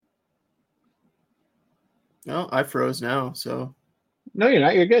No, I froze now. So, No, you're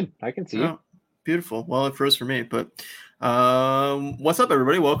not. You're good. I can see you. oh, beautiful. Well, it froze for me. But what's up,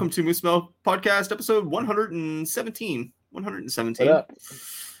 everybody? Welcome to Moose Smell Podcast, episode 117. What 117. up?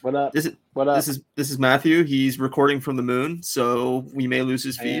 What up? This is What this up? is this is Matthew. He's recording from the moon, so we may lose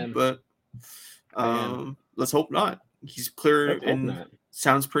his I feed, am. but I am. let's hope not. He's clear Let's hope and not.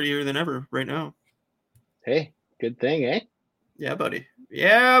 sounds prettier than ever right now. Hey, good thing, eh? Yeah, buddy.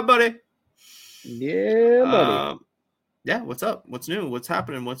 Yeah, buddy. Yeah, buddy. Yeah, what's up? What's new? What's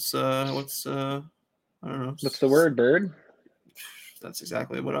happening? I don't know. What's the word, bird? That's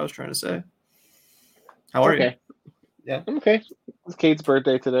exactly what I was trying to say. How It's are you? okay. Yeah, I'm okay. It's Kate's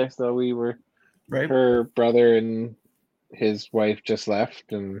birthday today, so Right? her brother and his wife just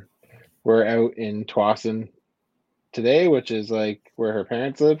left, and we're out in Twassen today, which is like where her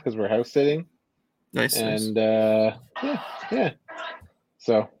parents live because we're house sitting. Nice. And yeah.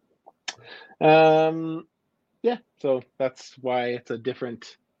 So, yeah. So that's why it's a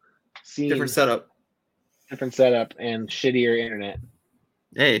different scene, Different setup. different setup, and shittier internet.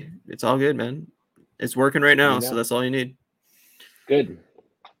 Hey, it's all good, man. It's working right now, You so know, that's all you need. good.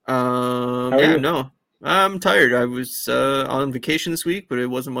 How are Yeah, you? no. I'm tired. I was on vacation this week, but it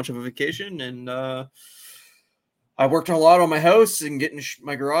wasn't much of a vacation, and I worked a lot on my house and getting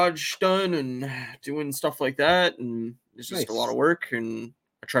my garage done and doing stuff like that, and it's just a lot Nice. of work. And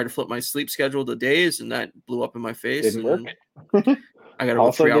I tried to flip my sleep schedule to days, and that blew up in my face. Didn't work. And I got about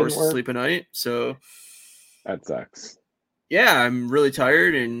Also 3 hours didn't of work. sleep a night. So That sucks. yeah, I'm really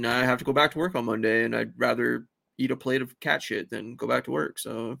tired, and I have to go back to work on Monday. And I'd rather eat a plate of cat shit than go back to work.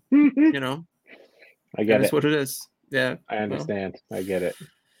 So I you know, get that is it. what it is. Yeah, I well, understand. I get it.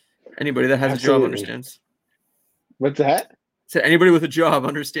 anybody that has a job Absolutely. understands. What's that? So anybody with a job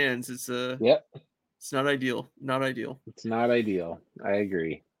understands. Yep. It's not ideal. Not ideal. It's not ideal. I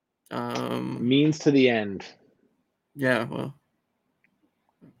agree. Um, Means to the end. yeah. Well,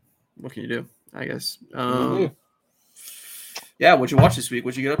 what can you do? I guess. You do. Yeah. What'd you watch this week?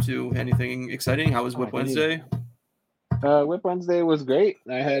 What'd you get up to? Anything exciting? How was Oh, Whip I didn't even. Wednesday? Whip Wednesday was great.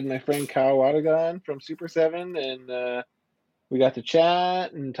 I had my friend Kyle Wadagon from Super 7, and we got to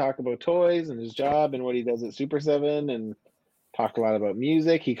chat and talk about toys and his job and what he does at Super 7 and talk a lot about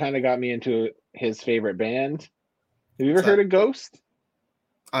music. He kind of got me into his favorite band. Have you ever What's heard that? of Ghost?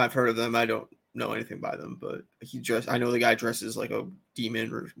 I've heard of them. I don't know anything by them, but I know the guy dresses like a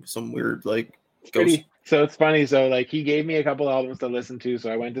demon or some weird like It's ghost. pretty. So it's funny. So like he gave me a couple albums to listen to. So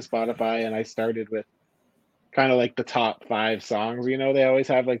I went to Spotify and I started with kind of like the top 5 songs. They always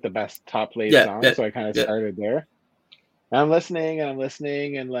have like the best top played Yeah. songs. Yeah. So I kind of Yeah. started there. And I'm listening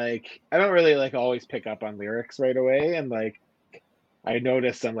and like I don't really like always pick up on lyrics right away. And like I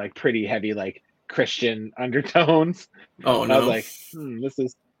noticed some like pretty heavy like Christian undertones. Oh And I was no. like,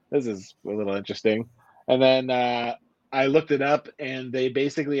 this is a little interesting. And then I looked it up and they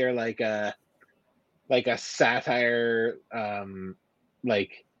basically are like a satire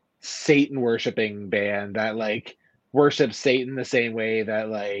like Satan worshiping band that like worships Satan the same way that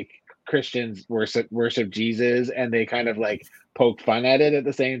like Christians worship Jesus, and they kind of like poke fun at it at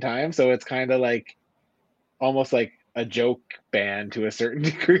the same time. So it's kind of like almost like a joke band to a certain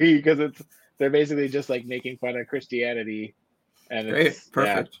degree because they're basically just like making fun of Christianity, and Great. it's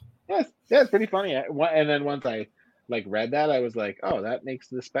Perfect. yeah, it's pretty funny. And then once I like read that, I was like, oh, that makes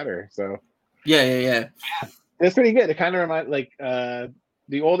this better. So Yeah. Yeah. Yeah. it's pretty good. It kind of reminds like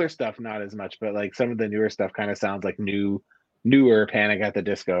the older stuff, not as much, but like some of the newer stuff kind of sounds like newer Panic at the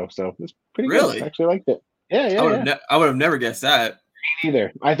Disco. So it's pretty good. I Really? actually liked it. Yeah, yeah, yeah. I would have never guessed that.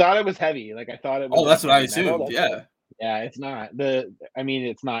 Either I thought it was heavy. Like I thought it was Oh, like that's what I heavy metal. assumed. Yeah. Yeah, it's not. I mean,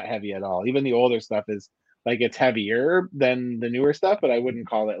 it's not heavy at all. Even the older stuff is like it's heavier than the newer stuff, but I wouldn't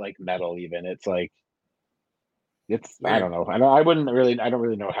call it like metal even. It's like I Weird. don't know. I don't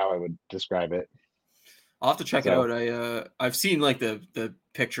really know how I would describe it. I'll have to check it So out. I've seen like the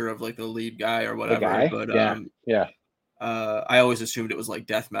picture of like the lead guy or the whatever, guy, but yeah, yeah. I always assumed it was like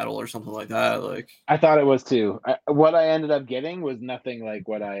death metal or something like that. Like I thought it was too. What I ended up getting was nothing like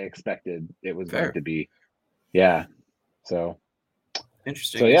what I expected it was going fair, to be. Yeah. So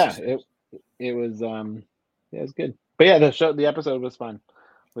interesting, yeah, interesting, it was yeah, it was good. But yeah, the episode was fun.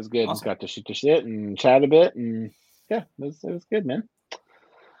 It was good. awesome. Got to shoot the shit and chat a bit, and yeah, it was good, man.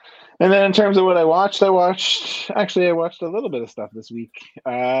 And then in terms of what I watched a little bit of stuff this week.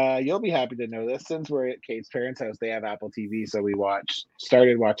 You'll be happy to know this. Since we're at Kate's parents' house, they have Apple TV, so we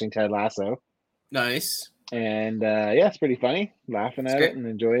started watching Ted Lasso. Nice. And yeah, it's pretty funny, laughing It's at it great. and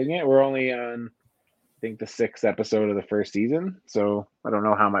enjoying it. We're only on, I think, the 6th episode of the first season, so I don't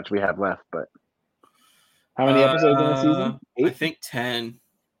know how much we have left, but how many episodes in the season? I 8? think 10.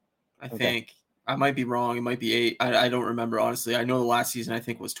 I Okay. think. I might be wrong. It might be 8. I don't remember, honestly. I know the last season I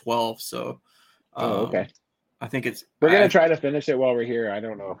think was 12. So Okay. I think it's. We're gonna try to finish it while we're here. I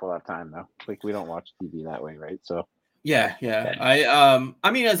don't know if we'll have time though. Like we don't watch TV that way, right? So Yeah.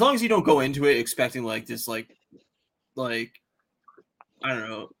 I mean, as long as you don't go into it expecting like this, like I don't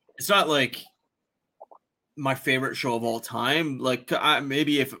know. It's not like my favorite show of all time. Like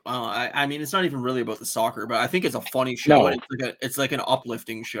maybe if I mean, it's not even really about the soccer, but I think it's a funny show, no. and it's like an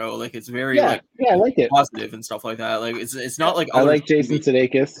uplifting show. Like it's very Yeah, like I like it. positive and stuff like that. Like it's not like I other like Jason TV.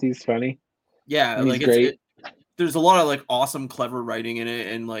 Sudeikis. He's funny. Yeah, And he's like great. there's a lot of like awesome, clever writing in it,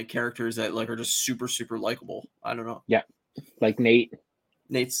 and like characters that like are just super, super likable. I don't know. Yeah, like Nate.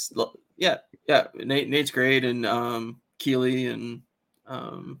 Nate's great, and Keely, and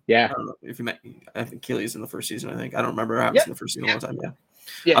Yeah, I don't know if you met. I think Keely's in the first season. I think I don't remember. I haven't yeah, seen the first season in a long time.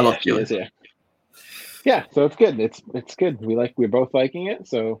 Yeah, I yeah. love She Keely. is. Yeah, yeah. So it's good. It's good. We're both liking it.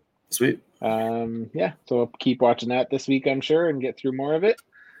 So Sweet. yeah. So we'll keep watching that this week, I'm sure, and get through more of it.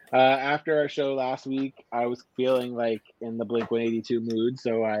 After our show last week, I was feeling like in the Blink 182 mood,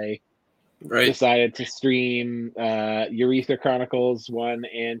 so I decided to stream Urethra Chronicles 1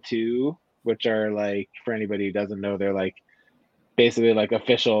 and 2, which are like, for anybody who doesn't know, they're like basically like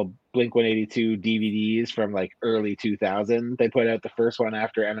official Blink 182 DVDs from like early 2000. They put out the first one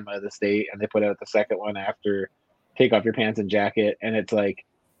after Enema of the State, and they put out the second one after Take Off Your Pants and Jacket, and it's like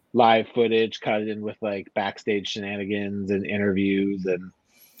live footage cut in with like backstage shenanigans and interviews and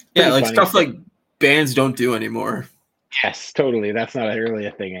like funny stuff like bands don't do anymore. Yes, totally. That's not really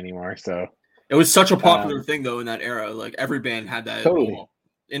a thing anymore. So it was such a popular thing though in that era. Like every band had that totally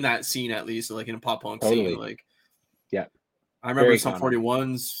in that scene, at least like in a pop punk totally. scene. Like yeah, I remember some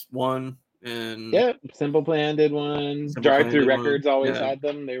 41s one, and yeah, Simple Plan did one. Drive Through Records always had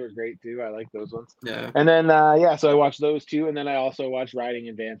them. They were great too. I like those ones. Yeah. And then so I watched those two, and then I also watched Riding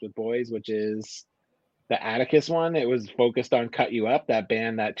in Vans with Boys, which is the Atticus one. It was focused on Cut You Up, that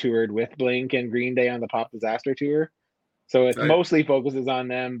band that toured with Blink and Green Day on the Pop Disaster tour. So it mostly focuses on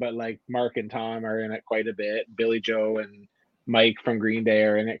them, but like Mark and Tom are in it quite a bit. Billy Joe and Mike from Green Day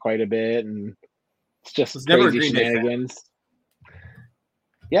are in it quite a bit, and it's just crazy shenanigans.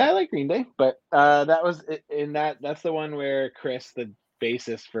 Yeah, I like Green Day, but that was in that's the one where Chris, the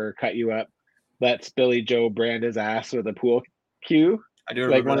bassist for Cut You Up, lets Billy Joe brand his ass with a pool cue. I do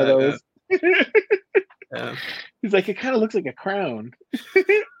like remember one that, of those. Yeah. He's like, it kind of looks like a crown.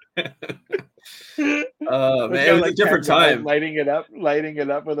 Man, it was like a different time. Lighting it up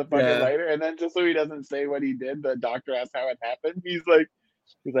with a fucking lighter, and then just so he doesn't say what he did, the doctor asks how it happened. He's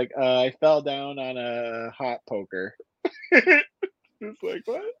like, I fell down on a hot poker. It's like,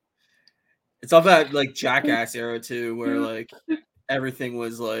 what? It's all that like Jackass era too, where like everything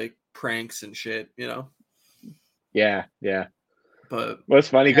was like pranks and shit, you know? Yeah. But what's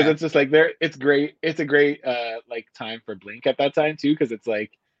funny because it's just like it's great. It's a great like time for Blink at that time too, because it's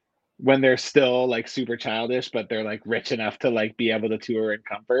like when they're still like super childish, but they're like rich enough to like be able to tour in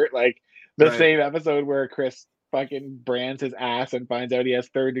comfort. Like the same episode where Chris fucking brands his ass and finds out he has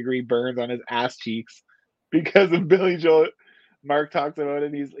 3rd-degree burns on his ass cheeks because of Billy Joel. Mark talks about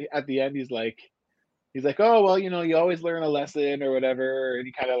it. He's at the end. He's like, oh well, you always learn a lesson or whatever. And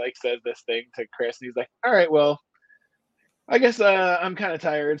he kind of like says this thing to Chris, and he's like, all right, well, I guess I'm kind of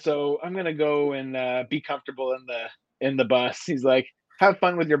tired, so I'm gonna go and be comfortable in the bus. He's like, have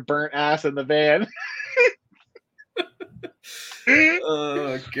fun with your burnt ass in the van.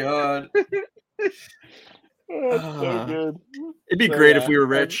 Oh god. Oh, it's so good. It'd be great if we were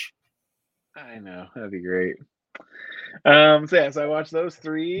rich. I know, that'd be great. So I watched those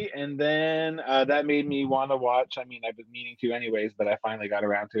 3, and then that made me want to watch. I mean, I've been meaning to anyways, but I finally got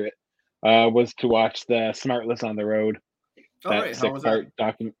around to it. Was to watch the Smartless on the Road. That 6-part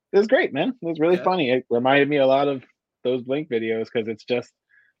document. It was great, man. It was really funny. It reminded me a lot of those Blink videos because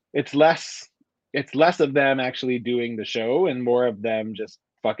it's less of them actually doing the show and more of them just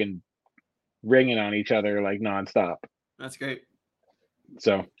fucking ringing on each other like nonstop. That's great.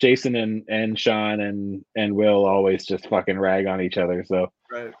 So Jason and Sean and Will always just fucking rag on each other. So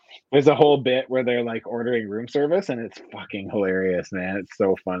there's a whole bit where they're like ordering room service, and it's fucking hilarious, man. It's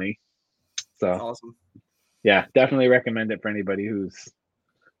so funny. So that's awesome. Yeah, definitely recommend it for anybody who's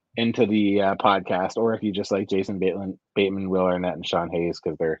into the podcast, or if you just like Jason Bateman, Will Arnett, and Sean Hayes,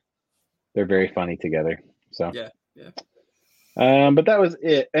 because they're very funny together. So yeah. But that was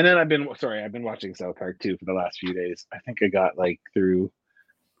it. And then I've been watching South Park too for the last few days. I think I got like through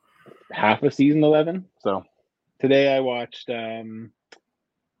half of season 11. So today I watched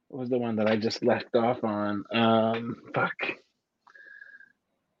what was the one that I just left off on? Fuck.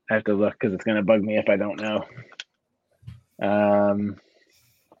 I have to look because it's gonna bug me if I don't know.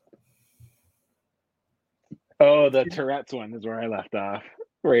 Oh, the Tourette's one is where I left off.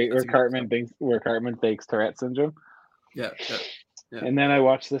 Right, That's a good episode. Where Cartman fakes Tourette syndrome. Yeah, yeah, yeah, And then I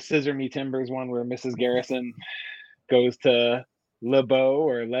watched the Scissor Me Timbers one where Mrs. Garrison goes to Lebeau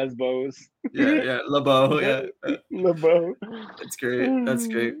or Lesbos. yeah, yeah. LeBeau, yeah, Lebeau. it's great. That's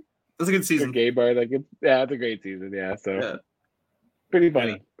great. That's a good A season. gay bar. Like it's a great season. Yeah, so Yeah, pretty yeah,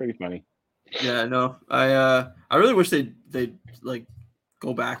 funny. Pretty funny. yeah. No, I really wish they like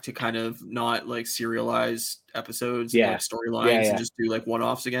go back to kind of not like serialized episodes and like Yeah. storylines and Yeah. just do like one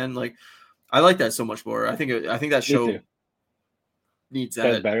offs again. Like I like that so much more. I think that Me too. show needs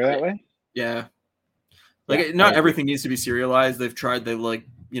Does that. better that way? Yeah, Yeah, like I not agree. everything needs to be serialized. They've tried to like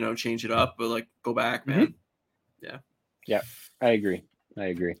change it up, but like go back, Mm-hmm. man. Yeah. Yeah, I agree.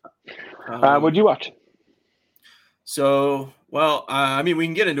 Um, What'd you watch? so well, I mean, we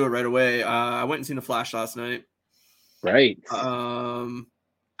can get into it right away. I went and seen The Flash last night. Right.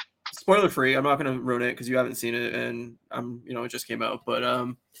 Spoiler free. I'm not going to ruin it because you haven't seen it, and it just came out. But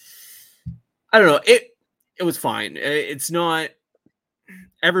I don't know. It was fine. It's not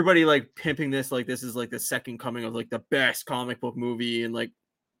everybody like pimping this like this is like the second coming of like the best comic book movie, and like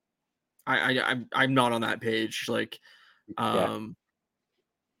I'm not on that page. Like, Yeah.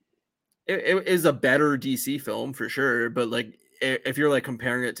 it is a better DC film for sure, but like if you're like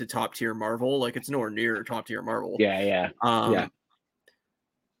comparing it to top tier Marvel, like it's nowhere near top tier Marvel. Yeah.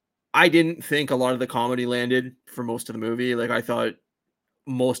 I didn't think a lot of the comedy landed for most of the movie. Like I thought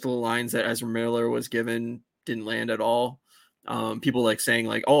most of the lines that Ezra Miller was given didn't land at all. People like saying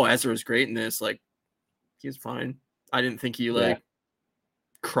like, "Oh, Ezra's great in this." Like he was fine. I didn't think he like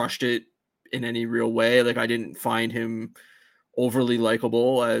crushed it in any real way. Like I didn't find him overly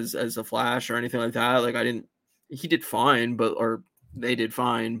likable as a Flash or anything like that. Like he did fine, or they did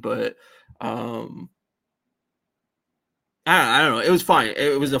fine, but I don't know. It was fine.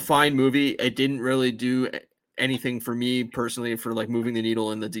 It was a fine movie. It didn't really do anything for me personally for like moving the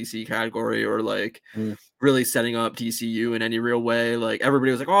needle in the DC category or like really setting up DCU in any real way. Like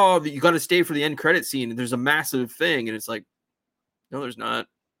everybody was like, "Oh, you got to stay for the end credit scene. There's a massive thing," and it's like, no, there's not.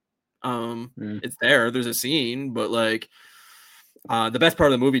 It's there. There's a scene, but like, the best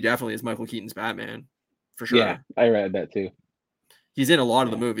part of the movie definitely is Michael Keaton's Batman, for sure. Yeah, I read that too. He's in a lot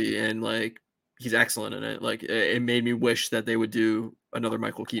of the movie, and like, he's excellent in it. Like, it made me wish that they would do another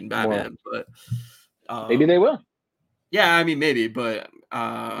Michael Keaton Batman, but maybe they will. Yeah, I mean, maybe, but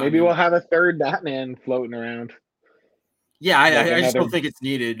maybe we'll have a third Batman floating around. Yeah, I just don't think it's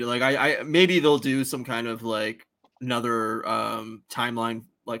needed. Like, I maybe they'll do some kind of like another timeline,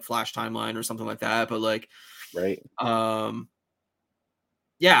 like Flash timeline or something like that. But like, right.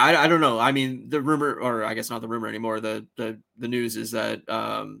 Yeah, I don't know. I mean, the rumor, or I guess not the rumor anymore. The news is that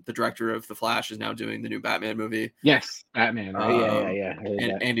the director of The Flash is now doing the new Batman movie. Yes, Batman. Right? Yeah.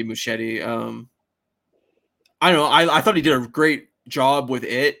 And Andy Muschietti. I don't know. I thought he did a great job with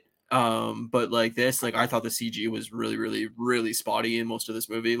it. But like this, like I thought the CG was really, really, really spotty in most of this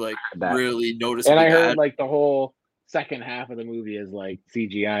movie. Like really noticeably. And I heard bad. like the whole second half of the movie is like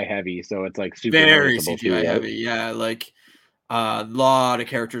CGI heavy, so it's like super very noticeable CGI too, right? heavy. Yeah, like a lot of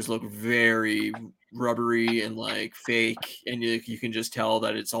characters look very rubbery and like fake, and you can just tell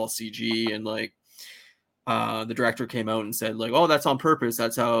that it's all CG. And like the director came out and said like, "Oh, that's on purpose.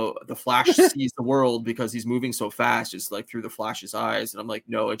 That's how the Flash sees the world because he's moving so fast. It's like through the Flash's eyes." And I'm like,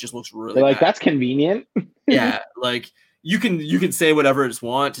 "No, it just looks really They're like bad." That's convenient. Yeah, like you can say whatever it's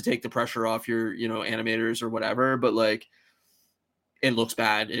want to take the pressure off your animators or whatever, but like it looks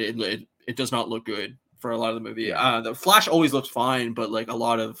bad. It does not look good for a lot of the movie. Yeah. The Flash always looks fine, but like a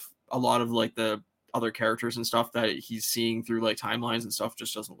lot of like the other characters and stuff that he's seeing through like timelines and stuff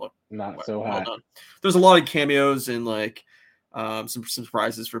just doesn't look not so hot. Done. There's a lot of cameos and like some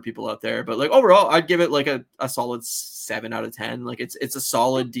surprises for people out there, but like overall I'd give it like a solid 7 out of 10. Like it's a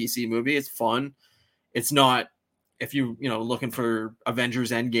solid DC movie. It's fun. It's not, if you looking for Avengers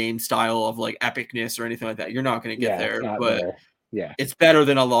Endgame style of like epicness or anything like that, you're not going to get there, but there. Yeah, it's better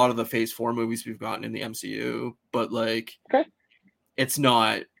than a lot of the Phase 4 movies we've gotten in the MCU. But like, it's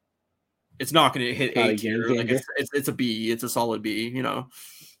not going to hit A tier. Like it's a B. It's a solid B.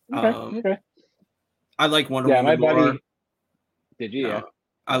 Okay. I like Wonder Woman my more. buddy. Did you? Yeah.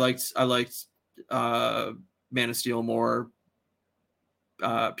 I liked Man of Steel more.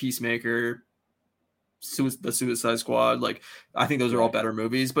 Peacemaker, the Suicide Squad. Like I think those are all better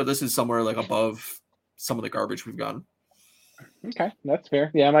movies, but this is somewhere like above some of the garbage we've gotten. Okay, that's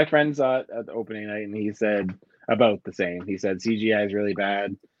fair. Yeah, my friend saw it at the opening night, and he said about the same. He said CGI is really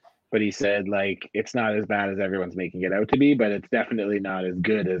bad, but he said like it's not as bad as everyone's making it out to be, but it's definitely not as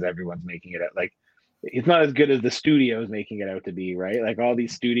good as everyone's making it out. Like it's not as good as the studio's making it out to be, right? Like all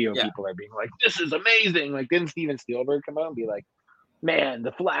these studio Yeah. people are being like, "This is amazing!" Like, didn't Steven Spielberg come out and be like, "Man,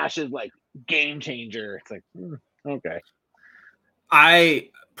 the Flash is like game changer"? It's like, okay, I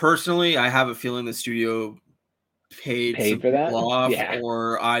personally, I have a feeling the studio paid paid some for that? people off, Yeah,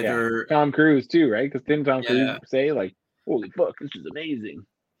 or yeah. either Tom Cruise too, right? Because didn't Tom Cruise yeah, say like, "Holy fuck, this is amazing"?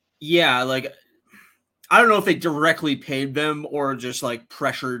 yeah, like I don't know if they directly paid them or just like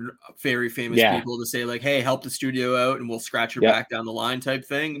pressured very famous Yeah, people to say like, "Hey, help the studio out and we'll scratch your yeah, back down the line" type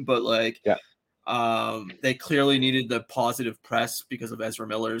thing. But like, yeah, they clearly needed the positive press because of Ezra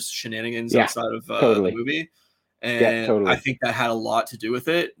Miller's shenanigans yeah. outside of the Totally. movie. Yeah, And I totally. think that had a lot to do with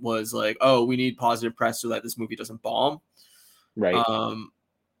it. Was like, oh, we need positive press so that this movie doesn't bomb. Right. Um,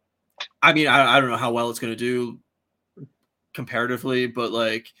 I mean, I don't know how well it's going to do comparatively, but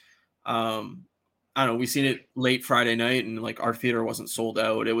like, um, I don't know. We seen it late Friday night, and like our theater wasn't sold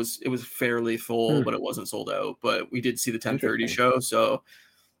out. It was fairly full, Hmm. but it wasn't sold out. But we did see the 10:30 Interesting. show, so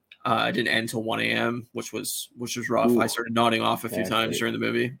it didn't end till 1 a.m., which was rough. I Ooh, started nodding off a few that's times late. during the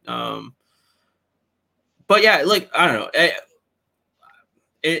movie. But yeah, like I don't know.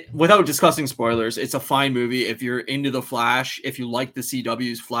 Without discussing spoilers, it's a fine movie if you're into the Flash. If you like the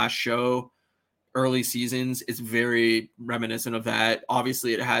CW's Flash show, early seasons, it's very reminiscent of that.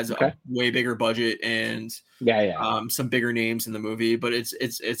 Obviously, it has a Okay. way bigger budget and Yeah, yeah. some bigger names in the movie, but it's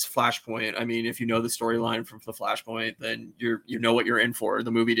Flashpoint. I mean, if you know the storyline from the Flashpoint, then you know what you're in for.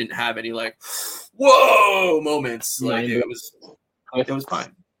 The movie didn't have any like whoa moments. Like Mind it was fine. twists.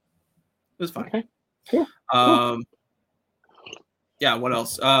 It was fine. Okay. Cool. Cool. Um, yeah. What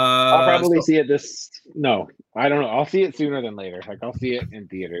else? I'll probably So see it this. No, I don't know. I'll see it sooner than later. Like I'll see it in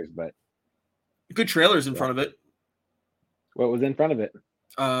theaters, but good trailers in yeah. front of it. What was in front of it?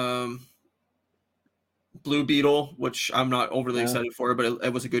 Blue Beetle, which I'm not overly Uh, excited for, but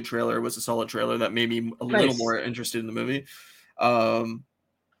it was a good trailer. It was a solid trailer that made me a little nice. more interested in the movie. Um,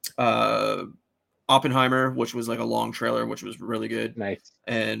 uh, Oppenheimer, which was like a long trailer, which was really good, Nice.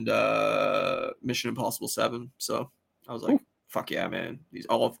 and Mission Impossible 7. So I was like, Cool. fuck yeah, man!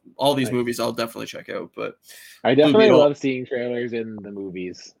 All these Nice. movies I'll definitely check out. But I Blue definitely Beetle, love seeing trailers in the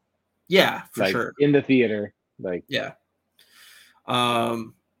movies, yeah, for like sure, in the theater. Like, yeah.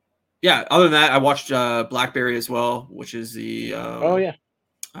 Yeah. Other than that, I watched Blackberry as well, which is the oh yeah,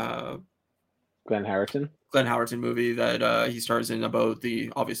 uh, Glenn Howerton. Glenn Howerton movie that he stars in about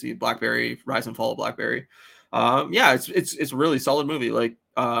the obviously BlackBerry rise and fall of BlackBerry. Yeah, it's a really solid movie. Like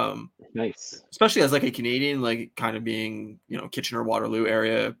Nice. especially as like a Canadian, like kind of being Kitchener Waterloo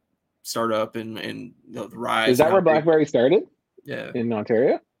area startup and the rise Is and that how where big. BlackBerry started? Yeah, In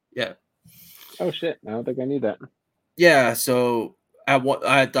Ontario? yeah, Oh shit! I don't think I knew that. yeah. So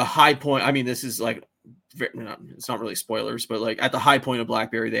at the high point, I mean, this is like it's not really spoilers, but like at the high point of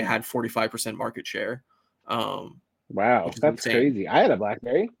BlackBerry, they had 45% market share. Wow, Which is that's insane. crazy. I had a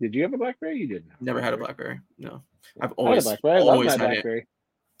BlackBerry. Did you have a BlackBerry? You didn't have a Never had a BlackBerry. BlackBerry. No, Yeah. I've I had a BlackBerry. I love always my had it. BlackBerry.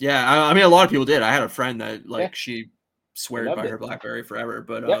 Yeah, I mean, a lot of people did. I had a friend that Yeah, like she I sweared loved by it. her BlackBerry forever,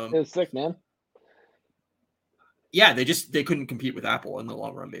 but Yep, it was sick, man. yeah, they couldn't compete with Apple in the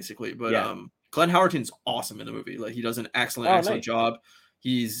long run, basically. But Yeah. Glenn Howerton's awesome in the movie. Like he does an Oh, excellent nice. job.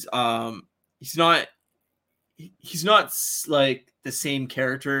 He's he's not like the same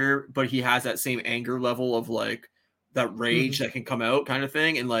character, but he has that same anger level of like that Hmm. rage that can come out kind of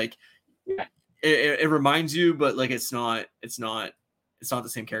thing, and like Yeah. it reminds you, but like it's not the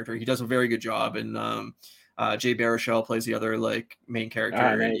same character. He does a very good job, and Jay Baruchel plays the other like main Ah, character,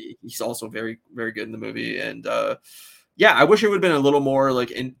 and nice. he's also very very good in the movie. And yeah, I wish it would have been a little more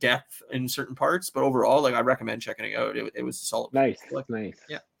like in depth in certain parts, but overall, like I recommend checking it out. It was a solid. Nice. Like, Nice.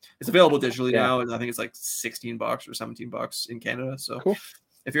 yeah, it's available digitally Yeah. now, and I think it's like $16 or $17 in Canada. So Cool.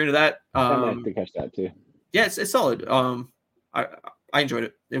 if you're into that, I might have to catch that too. yeah, it's solid. I I enjoyed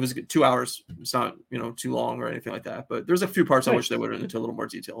it. It was 2 hours. It's not too long or anything like that. But there's a few parts I wish Nice. they would have into a little more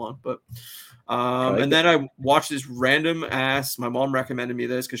detail on. But I like and it. then I watched this random ass. My mom recommended me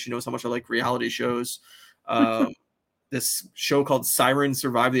this because she knows how much I like reality shows. This show called Siren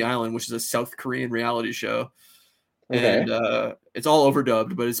Survive the Island, which is a South Korean reality show. Okay. And it's all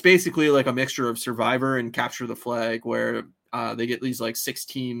overdubbed, but it's basically like a mixture of Survivor and Capture the Flag, where they get these like 6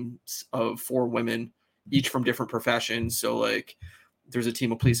 teams of 4 women, each from different professions. So like there's a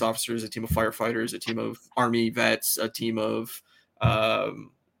team of police officers, a team of firefighters, a team of army vets, a team of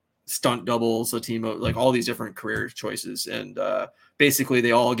stunt doubles, a team of like all these different career choices. And basically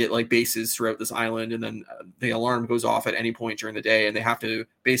they all get like bases throughout this island. And then the alarm goes off at any point during the day. And they have to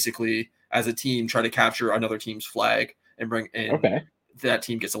basically, as a team, try to capture another team's flag and bring in Okay. that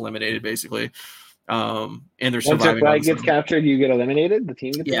team gets eliminated basically. And they're Once their surviving on flag the gets sun. captured, you get eliminated. The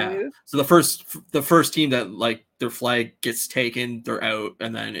team gets Yeah. eliminated. So the first team that like their flag gets taken, they're out,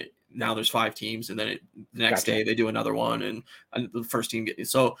 and then now there's 5 teams, and then the next day they do another one, and the first team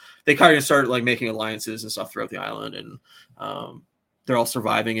gets. So they kind of start like making alliances and stuff throughout the island, and they're all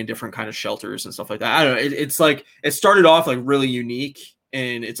surviving in different kind of shelters and stuff like that. I don't know. It's like it started off like really unique,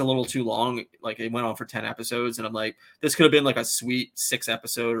 and it's a little too long. Like it went on for 10 episodes, and I'm like, this could have been like a sweet 6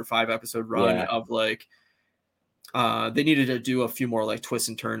 episode or 5 episode run of like. They needed to do a few more like twists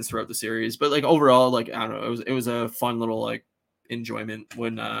and turns throughout the series, but like overall, like I don't know, it was a fun little like enjoyment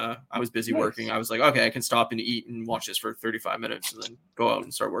when I was busy working. I was like, okay, I can stop and eat and watch this for 35 minutes and then go out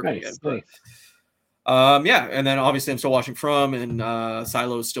and start working again. But yeah, and then obviously I'm still watching From, and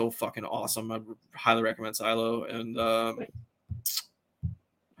Silo is still fucking awesome. I highly recommend Silo, and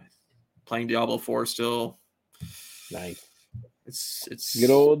playing Diablo 4 still. Nice. It's good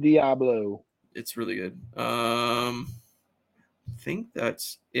old Diablo. It's really good. I think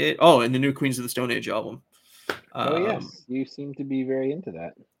that's it. Oh, and the new Queens of the Stone Age album. Oh yes, you seem to be very into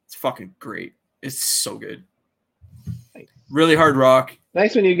that. It's fucking great. It's so good. Nice. Really hard rock.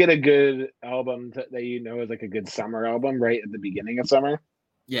 Nice when you get a good album that you know is like a good summer album right at the beginning of summer.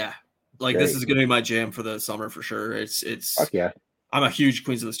 Yeah, like this is gonna be my jam for the summer for sure. It's fuck yeah. I'm a huge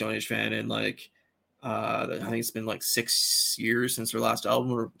Queens of the Stone Age fan, and like I think it's been like 6 years since their last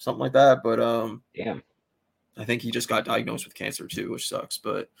album or something like that. But damn, I think he just got diagnosed with cancer too, which sucks.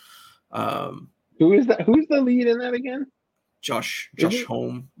 But who is that? Who's the lead in that again? Josh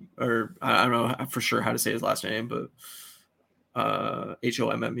Homme, or I don't know for sure how to say his last name, but Homme,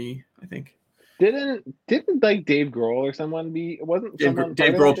 I think. Didn't like Dave Grohl or someone wasn't Dave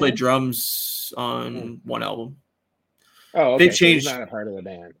Grohl played drums on one album. Oh, okay. They've changed. So he's not a part of the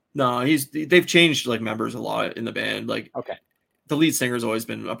band. No, they've changed like members a lot in the band. Like, okay, the lead singer's always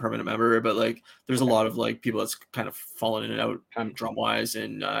been a permanent member, but like there's a lot of like people that's kind of fallen in and out drum wise,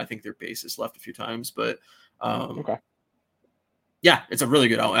 and I think their bassist left a few times. But okay, yeah, it's a really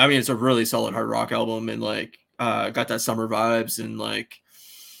good album. I mean, it's a really solid hard rock album, and like got that summer vibes, and like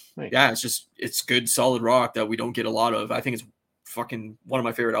yeah, it's good solid rock that we don't get a lot of. I think it's fucking one of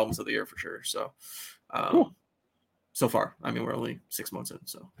my favorite albums of the year for sure. So cool. So far, I mean, we're only 6 months in,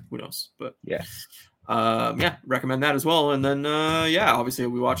 so who knows? But yeah, recommend that as well. And then yeah, obviously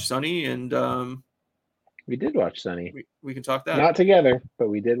we watched Sunny, and we did watch Sunny. We can talk that. Not together, but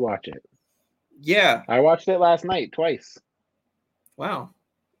we did watch it. Yeah, I watched it last night twice. Wow,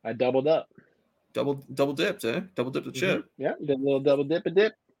 I doubled up. Double dipped, eh? Double dipped the chip. Yeah, did a little double dip.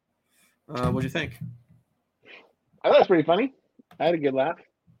 What'd you think? I thought it was pretty funny. I had a good laugh.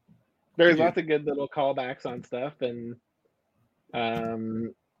 There's lots of good little callbacks on stuff, and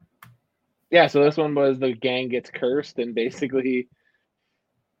yeah. So this one was the gang gets cursed, and basically,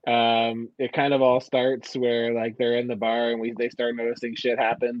 it kind of all starts where like they're in the bar and they start noticing shit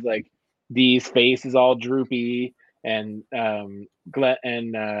happens. Like Dee's face is all droopy, and Glenn,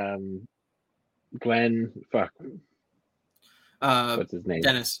 fuck, what's his name?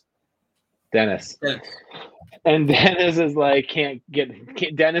 Dennis. And Dennis is like,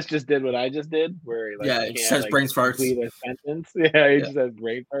 Dennis just did what I just did, where he like, he says brain farts. Complete a sentence. Yeah, he just says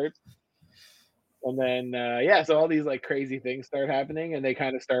brain farts. And then, so all these like crazy things start happening, and they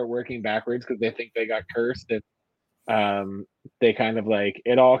kind of start working backwards because they think they got cursed. And they kind of like,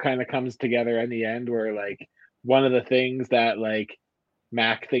 it all kind of comes together in the end where like one of the things that like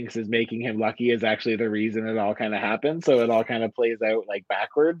Mac thinks is making him lucky is actually the reason it all kind of happened. So it all kind of plays out like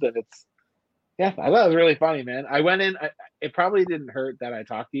backwards, and I thought it was really funny, man. I went in. It probably didn't hurt that I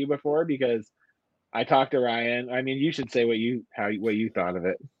talked to you before because I talked to Ryan. I mean, you should say what you thought of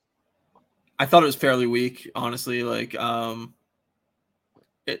it. I thought it was fairly weak, honestly. Like,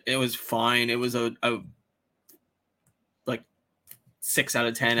 it was fine. It was a like 6 out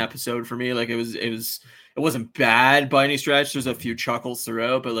of 10 episode for me. Like, it wasn't bad by any stretch. There's a few chuckles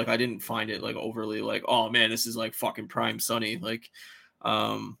throughout, but like I didn't find it like overly like, oh man, this is like fucking prime Sunny. Like,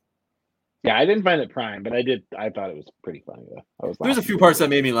 yeah, I didn't find it prime, but I thought it was pretty funny though. There's a few parts that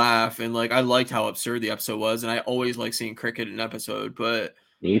made me laugh, and like I liked how absurd the episode was, and I always like seeing cricket in an episode, but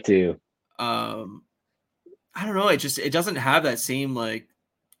me too. I don't know. It doesn't have that same like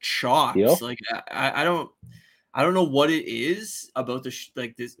chops. Deal? Like I don't know what it is about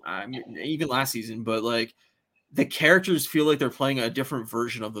like this. I mean, even last season, but like the characters feel like they're playing a different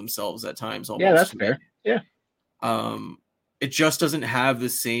version of themselves at times. Almost. Yeah, that's fair. Yeah. It just doesn't have the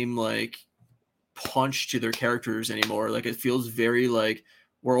same like punch to their characters anymore. Like it feels very like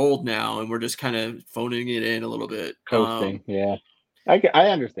we're old now and we're just kind of phoning it in a little bit. Coasting. Yeah. I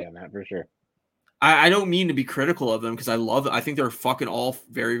understand that for sure. I don't mean to be critical of them because I think they're fucking all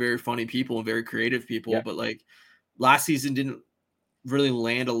very, very funny people and very creative people. Yeah. But like last season didn't really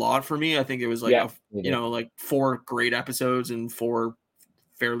land a lot for me. I think it was like Yeah. like 4 great episodes and 4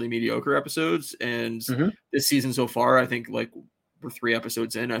 fairly mediocre episodes. And this season so far, I think like we're 3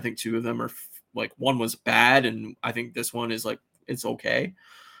 episodes in. I think 2 of them are like one was bad, and I think this one is like it's okay.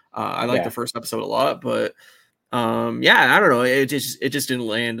 I like the first episode a lot, but I don't know. It just didn't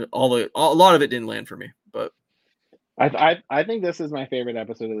land. A lot of it didn't land for me. But I think this is my favorite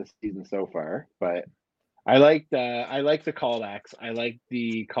episode of the season so far. But I like the callbacks. I like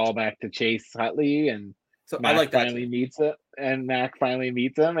the callback to Chase Utley and so I Mac like that finally too. meets it, and Mac finally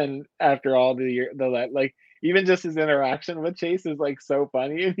meets him, and after all like even just his interaction with Chase is like so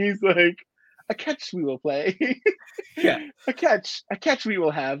funny, and he's like, "A catch we will play, Yeah. a catch we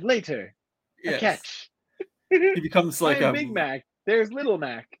will have later, a Yes. catch." He becomes like I'm Big Mac. There's Little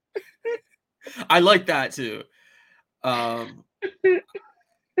Mac. I like that too.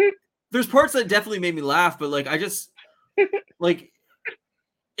 There's parts that definitely made me laugh, but like I just like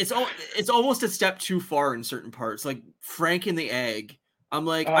it's almost a step too far in certain parts. Like Frank and the egg. I'm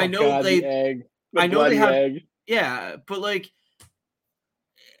like, Oh, I know God, the egg. The I know they bloody have egg. yeah, but like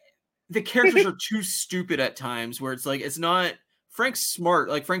the characters are too stupid at times where it's like it's not Frank's smart.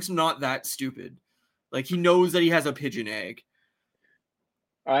 Like Frank's not that stupid. Like he knows that he has a pigeon egg.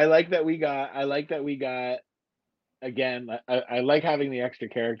 I like that we got again. I like having the extra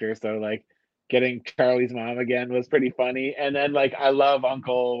characters. So like getting Charlie's mom again was pretty funny. And then like I love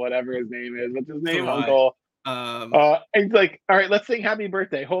Uncle whatever his name is. What's his name? So Uncle. and he's like, all right, let's sing Happy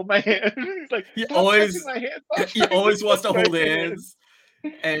Birthday. Hold my hand. He's like, he stop always touching my hand. he always wants to hold hands.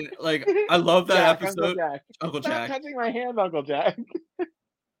 And like I love that Jack, episode. Uncle Jack. Stop touching my hand, Uncle Jack.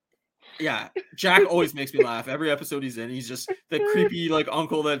 Yeah, Jack always makes me laugh. Every episode he's in, he's just the creepy like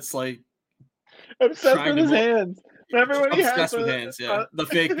uncle that's like obsessed with his hands. Remember when he had obsessed with hands? Yeah, the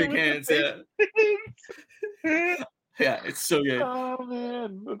fake big hands. Yeah, yeah, it's so good. Oh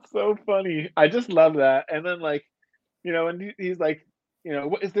man, that's so funny. I just love that. And then like, and he's like,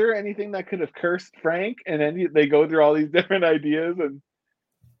 is there anything that could have cursed Frank? And then they go through all these different ideas, and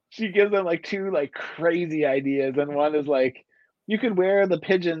she gives them like 2 like crazy ideas, and one is like, you could wear the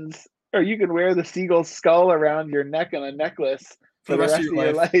pigeons, or you could wear the seagull's skull around your neck on a necklace for the rest of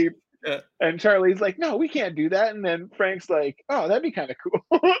your life. Yeah. And Charlie's like, no, we can't do that. And then Frank's like, oh, that'd be kind of cool.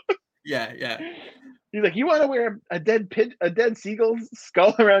 Yeah. He's like, you want to wear a dead seagull's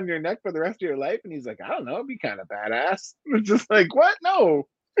skull around your neck for the rest of your life? And he's like, I don't know, it'd be kind of badass. It's just like, what? No.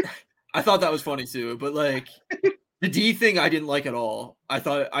 I thought that was funny too, but like the D thing I didn't like at all. I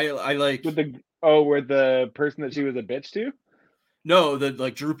thought I like with the person that she was a bitch to. No, the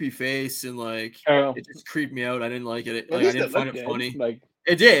like droopy face and like it just creeped me out. I didn't like it. Like I didn't find it funny. Like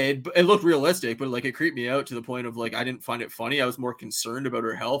it did. It looked realistic, but like it creeped me out to the point of like I didn't find it funny. I was more concerned about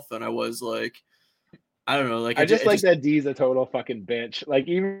her health than I was like I don't know. Like I just like that Dee's a total fucking bitch. Like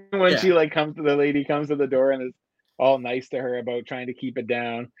even when she like comes to the door and is all nice to her about trying to keep it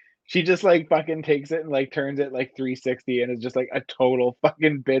down, she just like fucking takes it and like turns it like 360 and is just like a total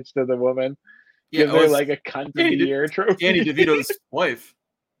fucking bitch to the woman. Yeah, gives her like a cunt of the year trophy. Danny DeVito's wife.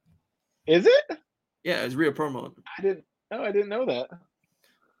 Is it? Yeah, it's Rhea Perlman. I didn't know that.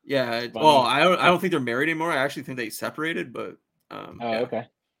 Yeah, well, I don't think they're married anymore. I actually think they separated, but okay.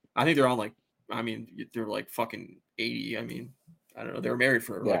 I think they're on like they're like fucking 80. I mean, I don't know. They were married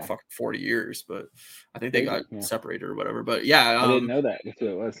for like fucking 40 years, but I think they got separated or whatever. But yeah, I didn't know that. That's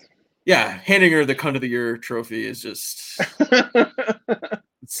what it was. Yeah, handing her the cunt of the year trophy is just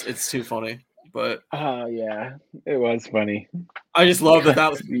it's too funny. But yeah, it was funny. I just love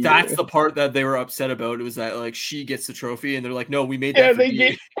that's the part that they were upset about. It was that like she gets the trophy and they're like, no, we made that for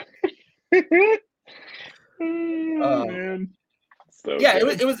you. Man. So yeah,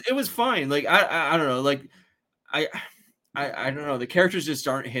 it was fine. Like I don't know. Like I don't know. The characters just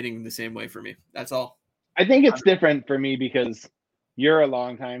aren't hitting the same way for me. That's all. I think it's different for me because you're a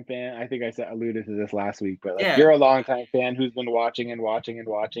longtime fan. I think I alluded to this last week, but like you're a longtime fan who's been watching and watching and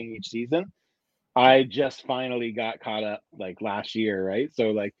watching each season. I just finally got caught up like last year, right?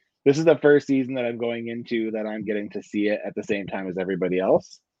 So like this is the first season that I'm going into that I'm getting to see it at the same time as everybody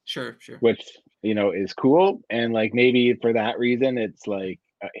else. Sure. Which, is cool. And like maybe for that reason, it's like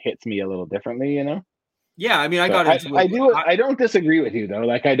hits me a little differently, Yeah, I mean, I got into it. I don't disagree with you though.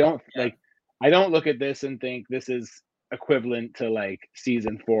 Like I don't look at this and think this is equivalent to like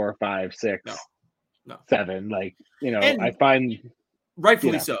season 4, 5, 6, 7. Like, I find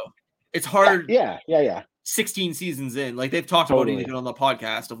rightfully so. It's hard. Yeah. 16 seasons in, like they've talked about it even on the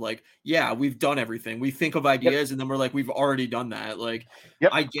podcast of like, yeah, we've done everything. We think of ideas and then we're like, we've already done that. Like,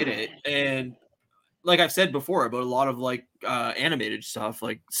 I get it. And like I've said before about a lot of like animated stuff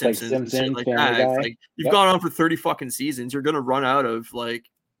like Like Simpsons and shit Simpsons, like Family that. It's Guy. like you've Yep. gone on for 30 fucking seasons, you're gonna run out of like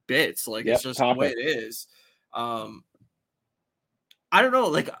bits. Like it's Yep. just the way it Topics. is. I don't know,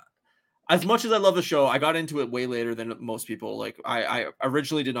 like as much as I love the show, I got into it way later than most people. Like I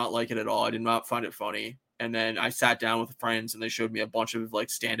originally did not like it at all. I did not find it funny. And then I sat down with friends and they showed me a bunch of like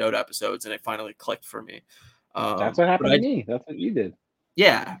standout episodes and it finally clicked for me. That's what But happened I to me. That's what you did.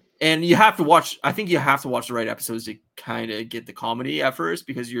 yeah, and you have to watch. I think you have to watch the right episodes to kind of get the comedy at first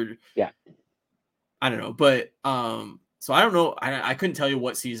because you're. Yeah. I don't know, but so I don't know. I couldn't tell you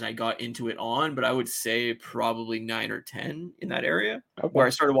what season I got into it on, but I would say probably 9 or 10 in that area where Okay. I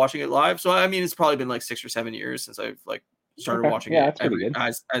started watching it live. So I mean, it's probably been like 6 or 7 years since I've like started Okay. watching Yeah, it that's pretty every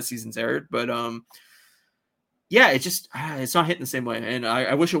good. as seasons aired. But yeah, it just it's not hitting the same way, and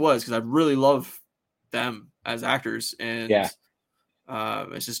I wish it was because I really love them as actors, and Yeah.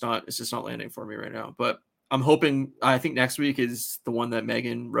 it's just not landing for me right now. But I'm hoping. I think next week is the one that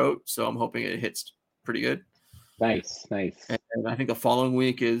Megan wrote, so I'm hoping it hits pretty good. Nice. And I think the following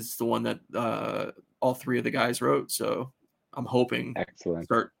week is the one that all three of the guys wrote. So I'm hoping Excellent.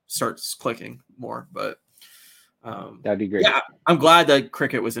 starts clicking more. But That'd be great. yeah, I'm glad that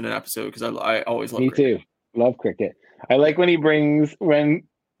Cricket was in an episode because I always love Me Cricket. too. Love Cricket. I like when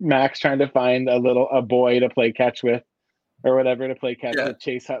Max trying to find a boy to play catch with or whatever to play catch with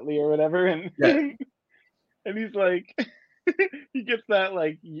Chase Utley or whatever, and and he's like he gets that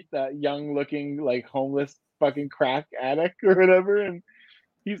like that young looking like homeless fucking crack addict or whatever, and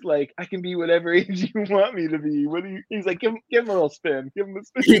he's like, I can be whatever age you want me to be. What do you? He's like, give him a little spin. Give him a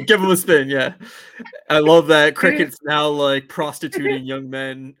spin. Give him a spin, yeah. I love that Cricket's now like prostituting young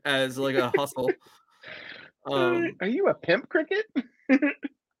men as like a hustle. Are you a pimp, Cricket?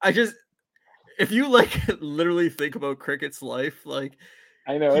 If you like literally think about Cricket's life, like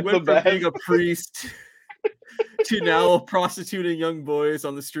I know he it's the went from best. being a priest to now prostituting young boys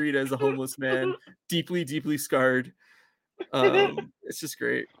on the street as a homeless man, deeply, deeply scarred. It's just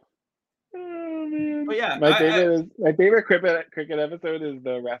great. Oh man! But yeah, My favorite cricket episode is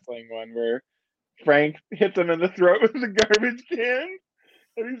the wrestling one where Frank hits him in the throat with the garbage can,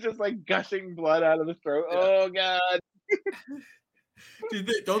 and he's just like gushing blood out of his throat. Yeah. Oh god!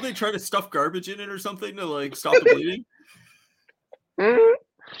 Don't they try to stuff garbage in it or something to like stop the bleeding? Yeah,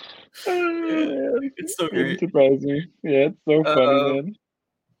 it's so wouldn't great. surprise me. Yeah, it's so funny, man.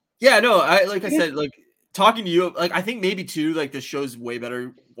 Yeah, no, like I said, like talking to you, like I think maybe too, like the show's way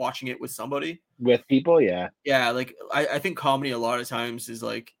better watching it with somebody. With people, yeah. Yeah, like I think comedy a lot of times is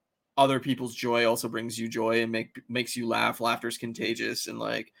like other people's joy also brings you joy and makes you laugh. Laughter's contagious, and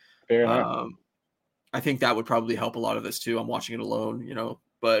like Fair enough. I think that would probably help a lot of this too. I'm watching it alone, you know,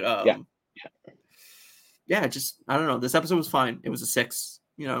 but yeah, just I don't know. This episode was fine. It was a 6,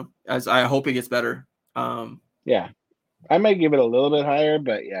 you know, as I hope it gets better. Yeah. I might give it a little bit higher,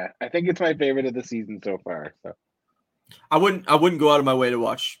 but yeah, I think it's my favorite of the season so far. So I wouldn't go out of my way to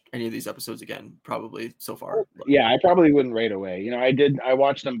watch any of these episodes again, probably so far. Yeah, I probably wouldn't right away. You know, I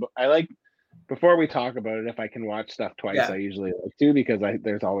watched them. I like before we talk about it. If I can watch stuff twice, I usually like to because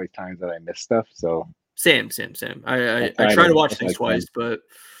there's always times that I miss stuff. So same. I try to watch things twice, but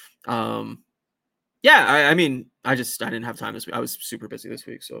yeah. I mean, I didn't have time this week. I was super busy this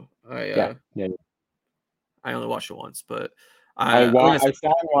week, so I only watched it once, but I sat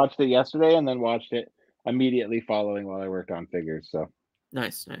and watched it yesterday, and then watched it immediately following while I worked on figures. So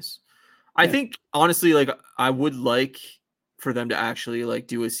nice. I think honestly, like I would like for them to actually like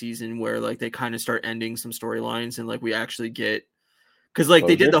do a season where like they kind of start ending some storylines and like we actually get because like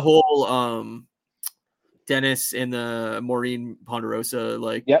they did the whole Dennis and the Maureen Ponderosa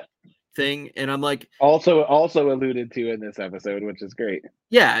like thing, and I'm like also alluded to in this episode, which is great.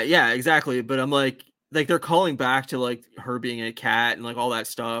 Yeah, exactly. But I'm like they're calling back to like her being a cat and like all that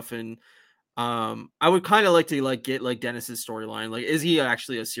stuff, and I would kind of like to like get like Dennis's storyline. Like, is he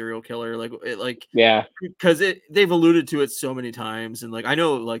actually a serial killer? Yeah, because they've alluded to it so many times, and like I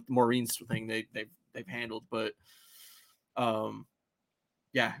know like Maureen's thing they've handled, but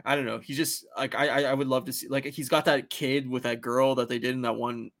yeah, I don't know. He just like I would love to see like he's got that kid with that girl that they did in that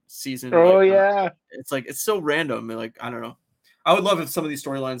one season. Oh like, yeah, it's like it's so random. And, like I don't know. I would love if some of these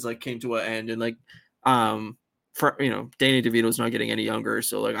storylines like came to an end and like for Danny DeVito's not getting any younger,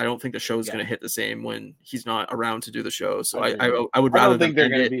 so like I don't think the show's gonna hit the same when he's not around to do the show. So I would rather think they're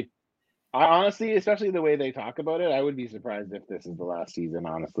gonna be. I honestly, especially the way they talk about it, I would be surprised if this is the last season,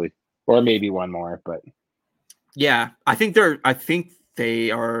 honestly, or maybe one more. But yeah, I think they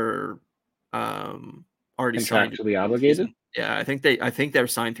are already contractually obligated. Yeah, I think they're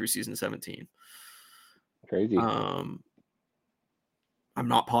signed through season 17. Crazy. I'm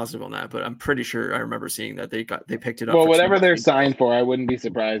not positive on that, but I'm pretty sure I remember seeing that they picked it up Well, for whatever they're 2 signed for, I wouldn't be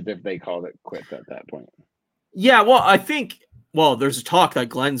surprised if they called it quits at that point. Yeah, well, I think there's a talk that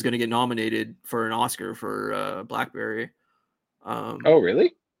Glenn's going to get nominated for an Oscar for Blackberry. Oh,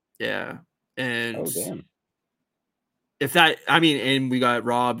 really? Yeah, and Oh, damn. if that, I mean, and we got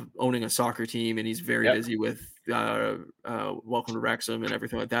Rob owning a soccer team, and he's very Yep. busy with Welcome to Wrexham and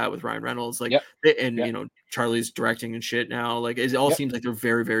everything like that with Ryan Reynolds. Like, Yep. and Yep. Charlie's directing and shit now. Like, it all Yep. seems like they're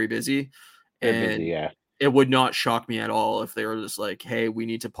very, very busy. They're And busy, yeah. it would not shock me at all if they were just like, hey, we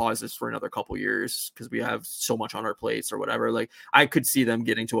need to pause this for another couple years because we have so much on our plates or whatever. Like, I could see them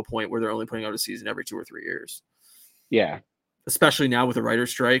getting to a point where they're only putting out a season every 2 or 3 years. Yeah. Especially now with the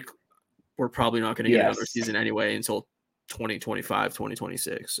writer's strike, we're probably not going to get another Yes. season anyway until 2025,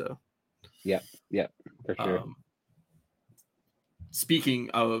 2026. So, Yep, for sure.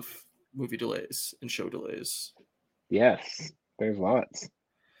 Speaking of movie delays and show delays, Yes, there's lots.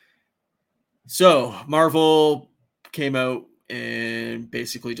 So Marvel came out and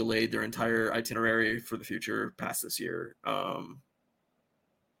basically delayed their entire itinerary for the future past this year.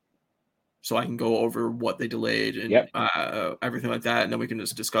 So I can go over what they delayed and everything like that, and then we can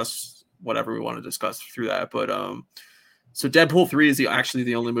just discuss whatever we want to discuss through that. But so Deadpool 3 is actually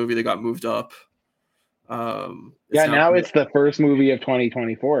the only movie that got moved up. Now it's the first movie of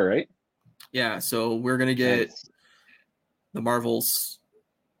 2024, right? Yeah, so we're gonna get the Marvels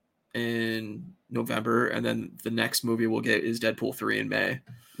in November, and then the next movie we'll get is Deadpool 3 in May.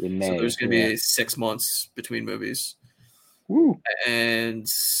 So there's gonna be 6 months between movies. Woo. And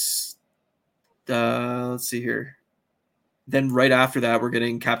let's see here. Then right after that, we're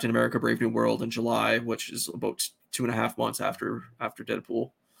getting Captain America: Brave New World in July, which is about 2.5 months after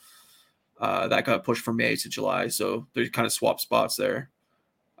Deadpool. That got pushed from May to July, so they kind of swapped spots there.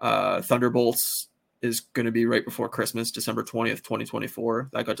 Thunderbolts is going to be right before Christmas, December 20th, 2024.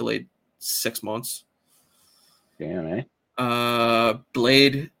 That got delayed 6 months. Damn, eh?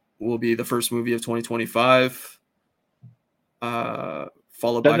 Blade will be the first movie of 2025. Followed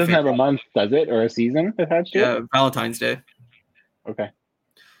by... That doesn't have a month, does it? Or a season attached to it? Yeah, Valentine's Day. Okay.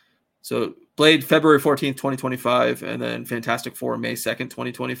 So Blade, February 14th, 2025, and then Fantastic Four, May 2nd,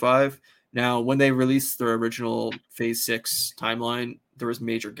 2025. Now, when they released their original Phase 6 timeline, there was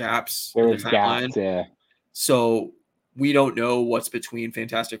major gaps in the timeline. Gaps, yeah. So we don't know what's between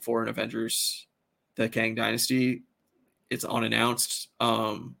Fantastic Four and Avengers, the Kang Dynasty. It's unannounced.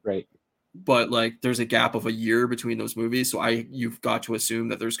 Right. But like there's a gap of a year between those movies. So you've got to assume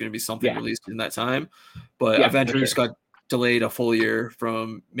that there's going to be something released in that time. But Avengers got delayed a full year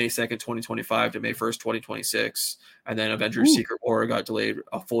from May 2nd, 2025 to May 1st, 2026. And then Avengers Secret War got delayed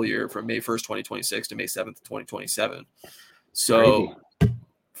a full year from May 1st, 2026 to May 7th, 2027. So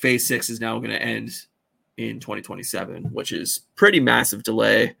Phase 6 is now going to end in 2027, which is pretty massive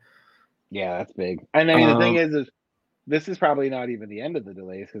delay. Yeah, that's big. And I mean, the thing is this is probably not even the end of the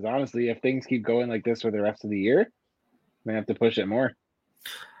delays, because honestly, if things keep going like this for the rest of the year, they have to push it more.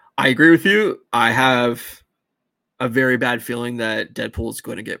 I agree with you. I have a very bad feeling that Deadpool is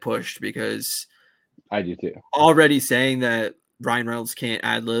going to get pushed, because I do too. Already saying that Ryan Reynolds can't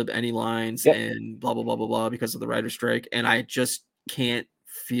ad-lib any lines and blah, blah, blah, blah, blah because of the writer's strike. And I just can't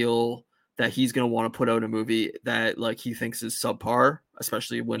feel that he's going to want to put out a movie that like he thinks is subpar,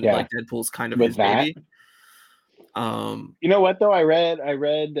 especially when like Deadpool's kind of his baby. You know what though? I read,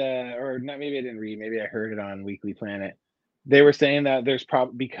 or not, maybe I didn't read, maybe I heard it on Weekly Planet. They were saying that there's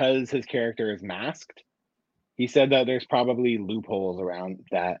because his character is masked, he said that there's probably loopholes around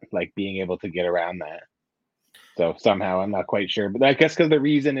that, like being able to get around that. So somehow, I'm not quite sure, but I guess because the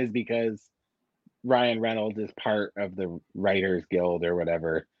reason is because Ryan Reynolds is part of the Writers Guild or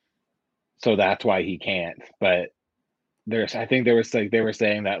whatever, so that's why he can't. But I think there was like they were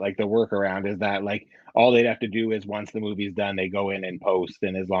saying that like the workaround is that like all they'd have to do is once the movie's done, they go in and post,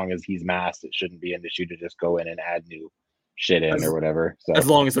 and as long as he's masked, it shouldn't be an issue to just go in and add new shit in or whatever. So as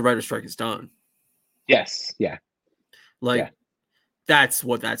long as the writer's strike is done. Yes. Yeah. Like that's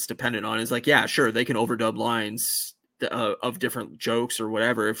what that's dependent on, is like, yeah, sure, they can overdub lines of different jokes or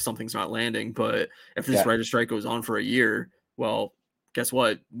whatever if something's not landing. But if this writer's strike goes on for a year, well, guess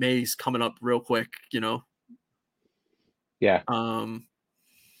what? May's coming up real quick, you know? Yeah.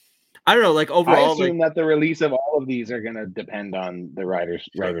 I don't know, like overall, I assume that the release of all of these are gonna depend on the writer's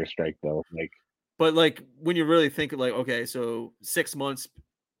strike though. Like, but like when you really think like, okay, so 6 months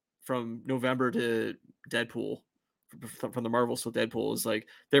from November to Deadpool, from the Marvels to Deadpool, is like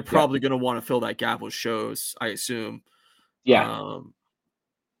they're probably gonna want to fill that gap with shows, I assume. Yeah.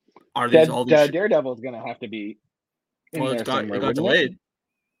 Are these all these Daredevil's gonna have to be in there somewhere, it got delayed.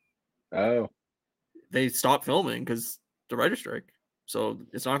 Oh. They stopped filming because the writer's strike. so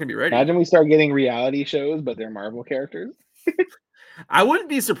it's not gonna be ready. Imagine we start getting reality shows, but they're Marvel characters. I wouldn't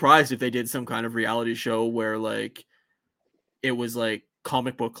be surprised if they did some kind of reality show where like it was like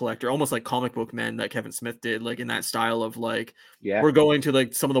comic book collector, almost like Comic Book Men that Kevin Smith did, like in that style of like Yeah, we're going to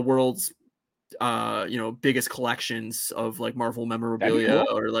like some of the world's biggest collections of like Marvel that'd be memorabilia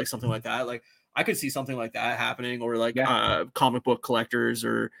cool. or like something like that. Like I could see something like that happening, or like Yeah, comic book collectors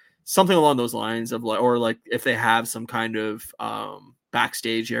or something along those lines of like, or like if they have some kind of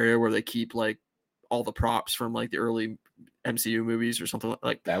backstage area where they keep like all the props from like the early MCU movies or something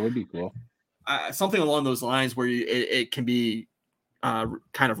like that would be cool. something along those lines where it can be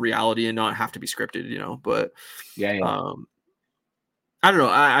kind of reality and not have to be scripted, but Yeah, yeah, I don't know.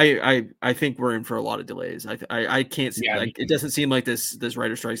 I think we're in for a lot of delays. I can't see, yeah. like, it doesn't seem like this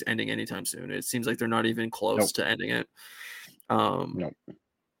writer strike's ending anytime soon. It seems like they're not even close Nope, to ending it. Um, nope.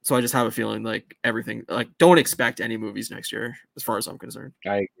 so I just have a feeling like everything, like, don't expect any movies next year, as far as I'm concerned.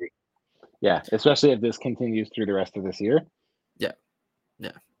 I agree. Yeah, especially if this continues through the rest of this year. Yeah,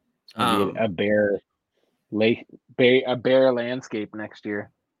 yeah, It's gonna be a bare lake, a bare landscape next year.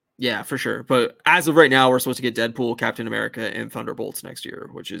 yeah, for sure. But as of right now, we're supposed to get Deadpool, Captain America, and Thunderbolts next year,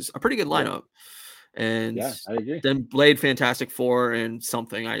 which is a pretty good Yep. lineup. And Yeah, I agree. then Blade, Fantastic Four, and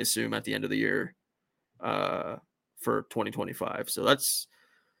something I assume at the end of the year, for 2025. So that's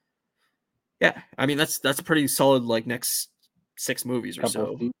I mean that's a pretty solid like next 6 movies or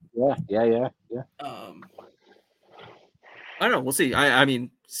Couple of so. yeah, yeah, yeah, yeah. I don't know. We'll see. I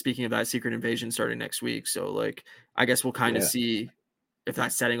mean, speaking of that, Secret Invasion starting next week, so like I guess we'll kind of Yeah. see if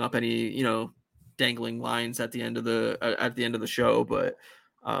that's setting up any dangling lines at the end of the show. But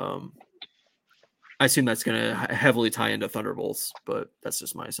I assume that's going to heavily tie into Thunderbolts. But that's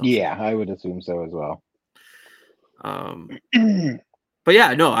just my assumption. Yeah, I would assume so as well. But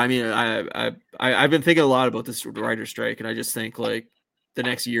yeah, no, I mean, I've been thinking a lot about this writer strike, and I just think like the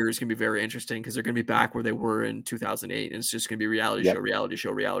next year is going to be very interesting because they're going to be back where they were in 2008, and it's just going to be reality Yep. show, reality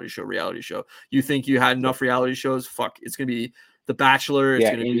show, reality show, reality show. You think you had enough reality shows? Fuck, it's going to be The Bachelor. It's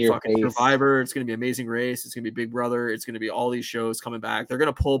Yeah, going to in be your fucking face. Survivor. It's going to be Amazing Race. It's going to be Big Brother. It's going to be all these shows coming back. They're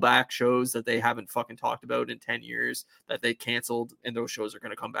going to pull back shows that they haven't fucking talked about in 10 years that they canceled, and those shows are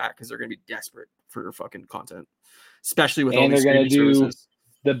going to come back because they're going to be desperate for fucking content, especially with all And these they're gonna streaming do services.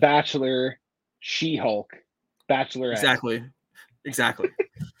 The Bachelor, She-Hulk, Bachelorette. Exactly.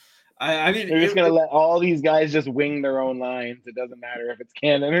 I mean, They're just gonna let all these guys just wing their own lines. It doesn't matter if it's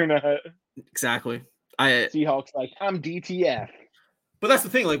canon or not. exactly. She-Hulk's like, I'm DTF. But that's the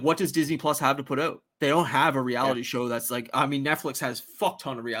thing. Like, what does Disney Plus have to put out? They don't have a reality show that's like. I mean, Netflix has fuck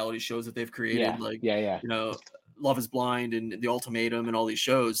ton of reality shows that they've created. Yeah, like, yeah. Love Is Blind and The Ultimatum and all these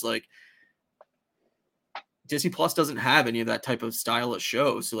shows. Like, Disney Plus doesn't have any of that type of style of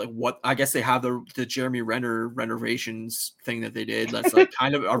show. So like what I guess they have the Jeremy Renner renovations thing that they did. That's like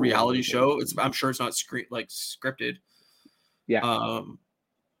kind of a reality show. I'm sure it's not scripted. Yeah.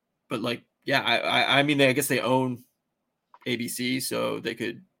 But like, yeah, I mean I guess they own ABC, so they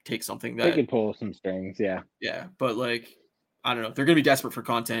could take something that they could pull some strings, yeah. Yeah, but like I don't know. They're gonna be desperate for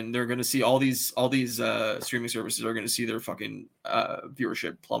content. They're gonna see all these streaming services are gonna see their fucking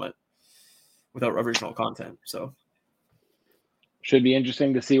viewership plummet without original content. So should be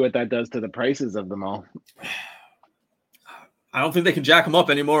interesting to see what that does to the prices of them all. I don't think they can jack them up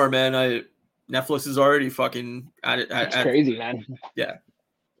anymore, man. Netflix is already fucking at it. It's crazy, man. Yeah.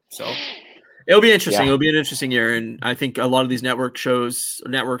 So it'll be interesting. Yeah. It'll be an interesting year, and I think a lot of these network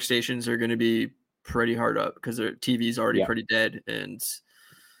stations are going to be pretty hard up because their TV's already pretty dead. And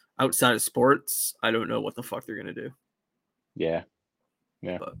outside of sports, I don't know what the fuck they're going to do. Yeah.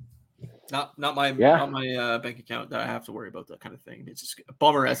 But not my bank account that I have to worry about that kind of thing. It's just a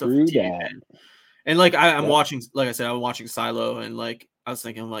bummer as a TV fan. And like I'm watching, like I said, I'm watching Silo, and like I was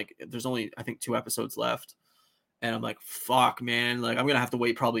thinking, like there's only I think 2 episodes left, and I'm like, fuck, man, like I'm gonna have to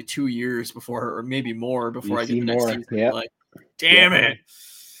wait probably 2 years before, or maybe more, before I get the next season. Yep. Like, damn it.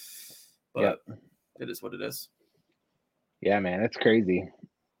 But it is what it is. Yeah, man, it's crazy.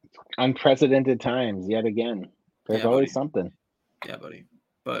 It's unprecedented times yet again. There's always something. Yeah, buddy.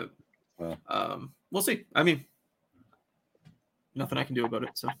 But we'll see. I mean, nothing I can do about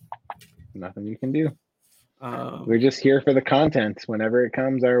it. So nothing you can do. We're just here for the content whenever it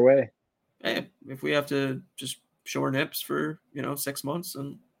comes our way. Hey, if we have to just show our nips for 6 months,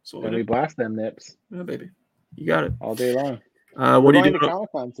 and so we blast them nips. Yeah, baby, you got it all day long. What are you doing? We're going to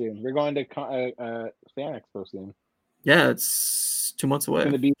Comic-Con soon. We're going to Fan Expo soon. Yeah, it's 2 months away. It's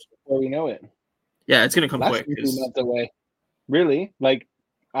going to be before we know it. Yeah, it's going to come quick. 2 months away. Really? Like,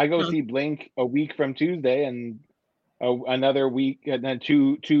 I go see Blink a week from Tuesday, and another week, and then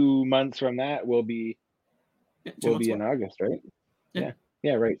two months from that will be in August, right?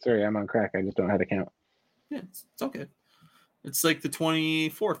 Yeah, right. Sorry, I'm on crack. I just don't know how to count. Yeah, it's okay. It's like the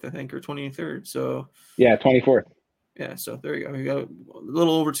 24th, I think, or 23rd. So yeah, 24th. Yeah, so there you go. We got a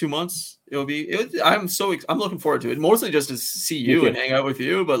little over 2 months. I'm looking forward to it. Mostly just to see you and hang out with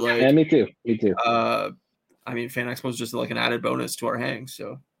you, but like, yeah, me too. I mean, Fan Expo is just like an added bonus to our hang.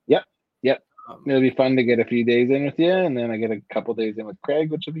 So yep. It'll be fun to get a few days in with you, and then I get a couple days in with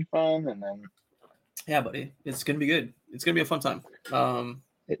Craig, which will be fun, and then yeah, buddy, it's gonna be good. It's gonna be a fun time.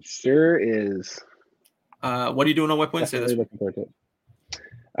 It sure is. What are you doing on Web Wednesday this week? Looking forward to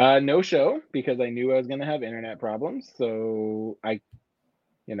it. No show, because I knew I was going to have internet problems. So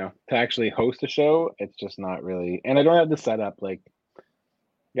to actually host a show, it's just not really. And I don't have the setup. Like,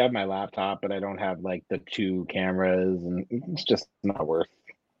 I have my laptop, but I don't have like the 2 cameras, and it's just not worth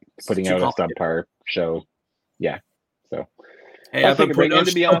putting out a subpar show. Yeah. So. Hey, I've been putting out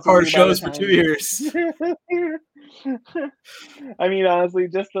subpar shows for 2 years. I mean, honestly,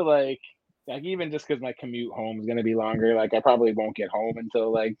 just to like even just because my commute home is going to be longer, like I probably won't get home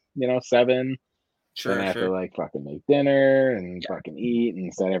until 7. Sure. Then I have to like fucking make dinner and fucking eat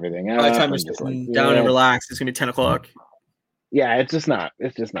and set everything up. By the time you're sitting down and relax, it's gonna be 10 o'clock. Yeah, it's just not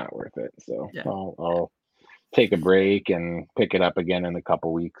worth it. So I'll take a break and pick it up again in a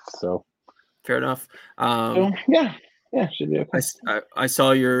couple weeks. So fair enough. Should be okay. I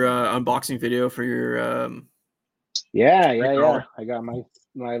saw your unboxing video for your I got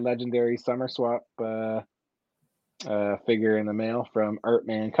my legendary Summer Swap figure in the mail from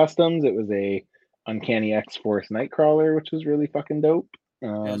Artman Customs. It was a Uncanny X-Force Nightcrawler, which was really fucking dope.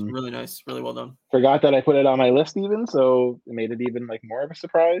 It's really nice, really well done. Forgot that I put it on my list even, so it made it even like more of a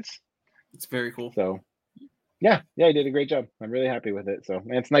surprise. It's very cool. So yeah, he did a great job. I'm really happy with it. So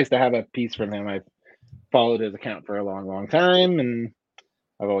and it's nice to have a piece from him. I've followed his account for a long time, and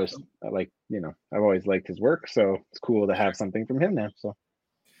I've always liked his work. So it's cool to have something from him now. So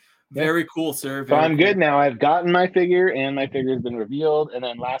very cool, sir. So I'm good now. I've gotten my figure, and my figure's been revealed. And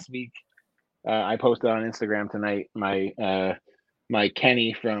then last week, I posted on Instagram tonight my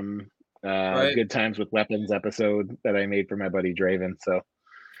Kenny from Good Times with Weapons episode that I made for my buddy Draven. So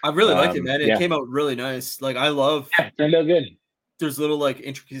I really liked it, man. It came out really nice. Like, I love. Yeah, it turned out good. There's little like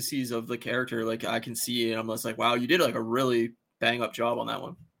intricacies of the character, like I can see, and I'm just like, wow, you did like a really bang up job on that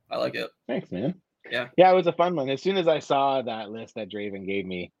one. I like it. Thanks, man. Yeah, it was a fun one. As soon as I saw that list that Draven gave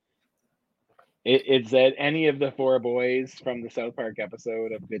me, it said any of the 4 boys from the South Park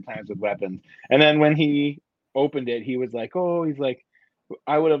episode of Good Times with Weapons. And then when he opened it, he was like,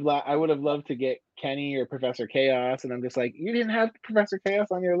 I would have loved to get Kenny or Professor Chaos. And I'm just like, you didn't have Professor Chaos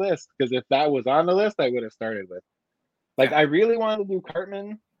on your list, because if that was on the list, I would have started with. Like, I really wanted to do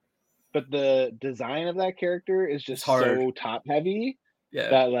Cartman, but the design of that character is just so top heavy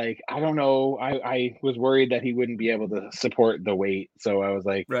that, like, I don't know. I was worried that he wouldn't be able to support the weight. So I was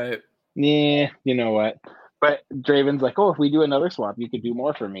like, you know what? But Draven's like, if we do another swap, you could do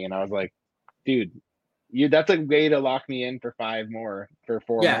more for me. And I was like, dude, that's a way to lock me in for 4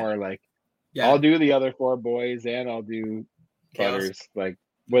 more. Like, I'll do the other 4 boys, and I'll do Butters, like,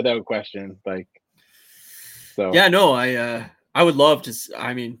 without question. Like, so I would love to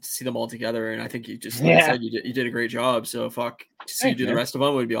see them all together, and I think you just like I said, you did a great job. So to see you do the rest of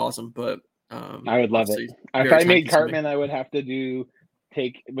them would be awesome. But I would love it. If I made Cartman, I would have to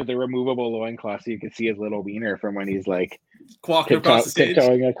take with the removable loincloth so you could see his little wiener from when he's like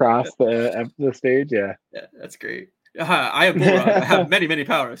tiptoeing across the stage. Yeah, that's great. I have many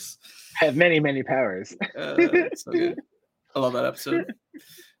powers. I have many powers. So good. I love that episode. It's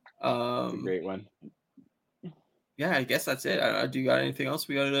a great one. Yeah, I guess that's it. Do you got anything else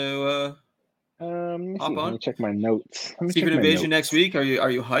we got to hop on? Let me check my notes. Secret Invasion next week. Are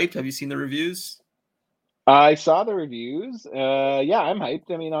you hyped? Have you seen the reviews? I saw the reviews. Yeah, I'm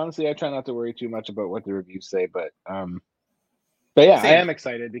hyped. I mean, honestly, I try not to worry too much about what the reviews say, but yeah, I am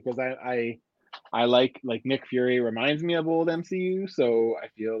excited because I like Nick Fury reminds me of old MCU, so I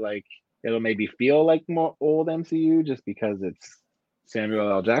feel like it'll maybe feel like more old MCU just because it's Samuel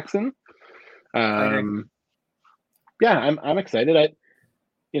L. Jackson. Yeah, I'm excited.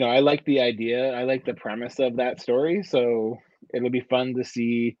 I like the idea. I like the premise of that story. So it'll be fun to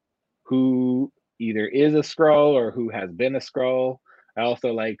see who either is a Skrull or who has been a Skrull. I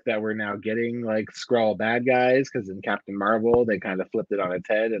also like that we're now getting like Skrull bad guys, because in Captain Marvel they kind of flipped it on its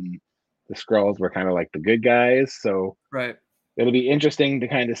head, and the Skrulls were kind of like the good guys. So it'll be interesting to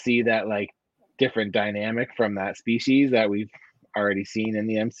kind of see that like different dynamic from that species that we've already seen in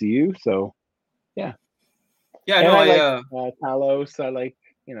the MCU. So yeah. Yeah, and I like Talos. I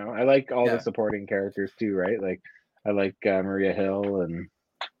like all the supporting characters too, right? Like I like Maria Hill, and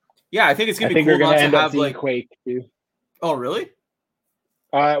I think it's gonna be cool not to have like Quake too. Oh, really?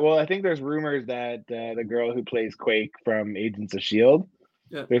 Well, I think there's rumors that the girl who plays Quake from Agents of Shield,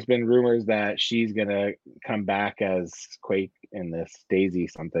 Yeah. there's been rumors that she's gonna come back as Quake in this Daisy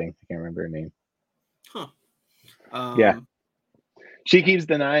something. I can't remember her name. Huh. Yeah, she keeps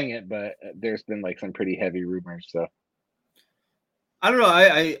denying it, but there's been like some pretty heavy rumors. So I don't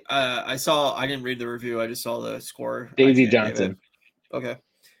know. I saw. I didn't read the review. I just saw the score Daisy IGN gave it. Johnson. Okay.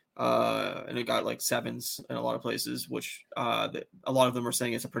 And it got like 7s in a lot of places, which a lot of them are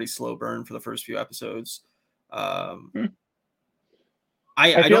saying it's a pretty slow burn for the first few episodes. Hmm.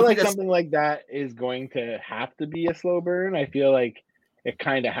 I I feel don't like think that's something like that is going to have to be a slow burn. I feel like it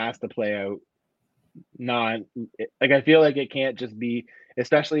kind of has to play out. Not like I feel like it can't just be,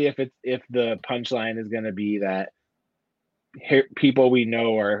 especially if the punchline is going to be that people we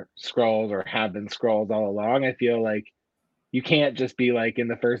know are scrolls or have been scrolls all along. I feel like you can't just be like in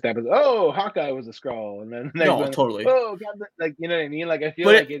the first episode, oh, Hawkeye was a scroll, and then the next no, one, totally. oh, God, like you know what I mean? Like I feel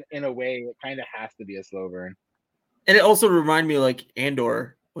But like in a way, it kind of has to be a slow burn. and it also reminded me like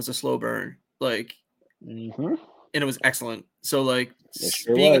Andor was a slow burn, like, Mm-hmm. and it was excellent. So like It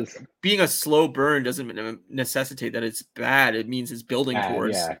sure being was. being a slow burn doesn't necessitate that it's bad. It means it's building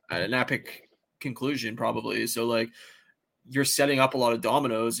towards Yeah. an epic conclusion, probably. So like you're setting up a lot of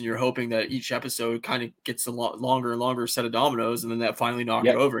dominoes, and you're hoping that each episode kind of gets a longer and longer set of dominoes, and then that finally knock it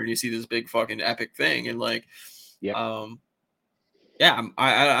Yep. over, and you see this big fucking epic thing, and like, Yep. Yeah,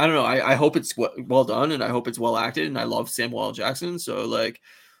 I don't know. I hope it's well done, and I hope it's well acted, and I love Samuel L. Jackson, so like,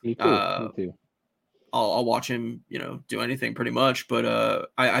 Me too. uh, Me too. I'll watch him, do anything pretty much. But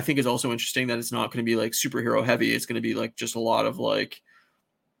I think it's also interesting that it's not going to be like superhero heavy. It's going to be like just a lot of like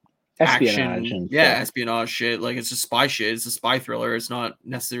Espionage action, and yeah, stuff. espionage shit. Like it's a spy shit. It's a spy thriller. It's not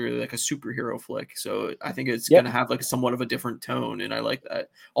necessarily like a superhero flick. So I think it's Yep. gonna have like somewhat of a different tone, and I like that.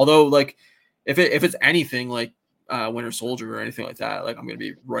 Although, like, if it's anything like Winter Soldier or anything like that, like I'm gonna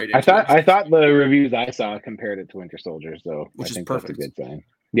be right into it, I thought the reviews I saw compared it to Winter Soldier, so I which is think that's a perfect. good sign.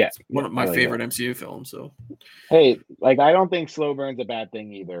 Yeah, It's one yeah, of I my like favorite it. MCU films. So Hey, like I don't think slow burn's a bad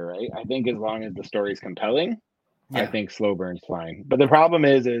thing either, right? I think as long as the story's compelling, I yeah, think slow burn's fine. But the problem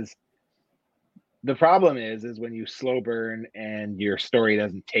is when you slow burn and your story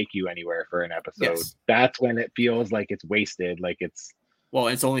doesn't take you anywhere for an episode. yes. That's when it feels like it's wasted. Like it's Well,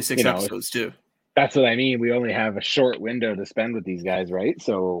 it's only 6 episodes too. that's what I mean. We only have a short window to spend with these guys, right?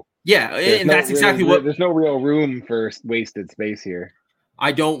 So Yeah, there's and no that's exactly what there's no real room for wasted space here.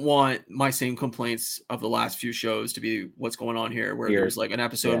 I don't want my same complaints of the last few shows to be what's going on here, where Here, there's like an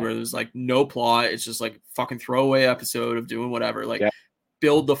episode yeah, where there's like no plot. It's just like fucking throwaway episode of doing whatever. Like yeah,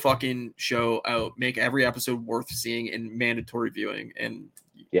 build the fucking show out, make every episode worth seeing and mandatory viewing, and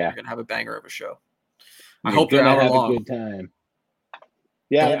yeah. you're gonna have a banger of a show. I You're hope they're gonna hour have a long. good time.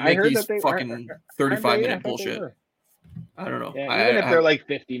 Yeah, Don't I make heard these that they fucking aren't they? Yeah, 35-minute I thought they bullshit. were. I don't know. Yeah, even if I they're like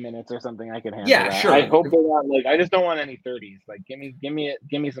 50 minutes or something, I can handle yeah, that. I sure. hope they're not like. I just don't want any 30s. Like, give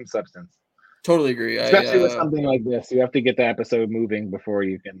me some substance. Totally agree. Especially with something like this, you have to get the episode moving before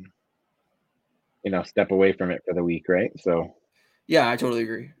you can, step away from it for the week, right? So yeah, I totally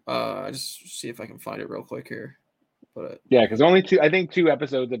agree. I just see if I can find it real quick here. But yeah, because only two. I think 2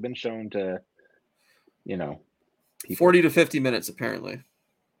 episodes have been shown to, people. 40 to 50 minutes apparently.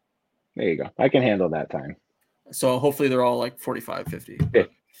 There you go. I can handle that time. So hopefully they're all like 45, 50. But,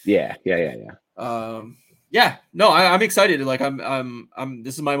 yeah. Yeah. No, I'm excited. Like I'm.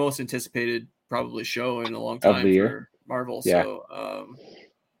 This is my most anticipated probably show in a long Of the time year. for Marvel. Yeah. So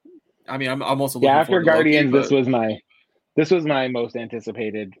I mean, I'm also looking After forward to Guardians, Loki, this was my most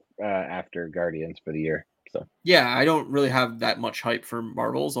anticipated after Guardians for the year. So yeah, I don't really have that much hype for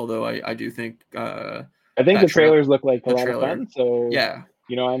Marvels, although I do think I think the trailers look like a lot of fun. So yeah.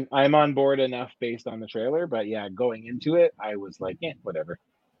 I'm on board enough based on the trailer, but yeah, going into it, I was like, whatever.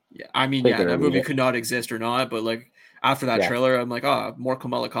 Yeah, I mean, Take yeah, it or that leave movie it. could not exist or not, but like after that trailer, I'm like, more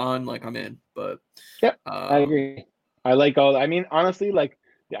Kamala Khan, like I'm in. But yep, I agree. I like all. I mean, honestly, like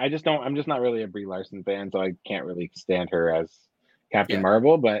I'm just not really a Brie Larson fan, so I can't really stand her as Captain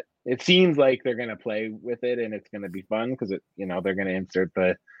Marvel. But it seems like they're gonna play with it, and it's gonna be fun because they're gonna insert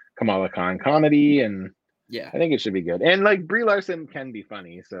the Kamala Khan comedy, and I think it should be good. And like Brie Larson can be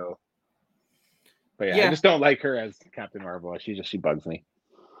funny, so. But yeah, I just don't like her as Captain Marvel. She bugs me.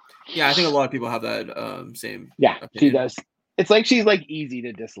 Yeah, I think a lot of people have that same. Yeah, opinion. she does. It's like she's like easy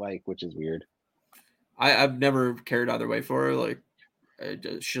to dislike, which is weird. I've never cared either way for her. Like,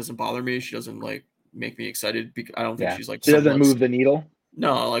 she doesn't bother me. She doesn't like make me excited. I don't think she's like. She doesn't move the needle.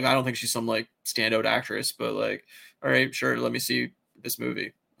 No, like I don't think she's some like standout actress. But like, all right, sure, let me see this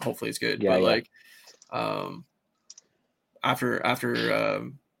movie. Hopefully, it's good. Like, after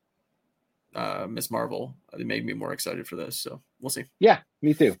Miss Marvel. It made me more excited for this, so we'll see. Yeah,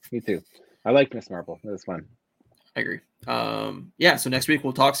 me too. I like Miss Marvel. It was fun. I agree. So next week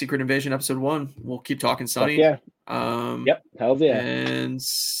we'll talk Secret Invasion episode 1. We'll keep talking Sunny. Yeah. Yep. Hell yeah. And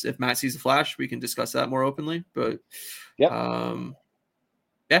if Matt sees the Flash, we can discuss that more openly. But yep.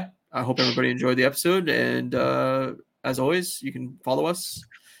 Yeah, I hope everybody enjoyed the episode. And as always, you can follow us.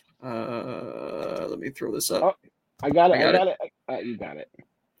 Let me throw this up. Oh, I got it. You got it.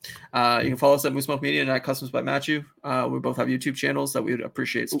 You can follow us at Moose Smoke Media and at Customs by Matthew. We both have YouTube channels that we would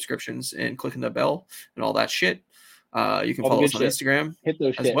appreciate subscriptions and clicking the bell and all that shit. You can follow us on Instagram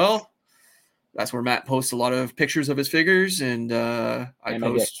as well. That's where Matt posts a lot of pictures of his figures, and I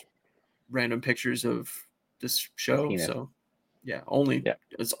post random pictures of this show. So yeah,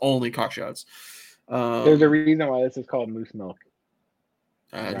 it's only cock shots. There's a reason why this is called Moose Milk.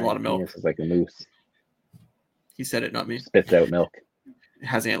 A lot of milk. This is like a moose. He said it, not me. Spits out milk. It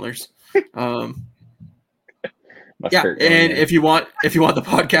has antlers. And if you want the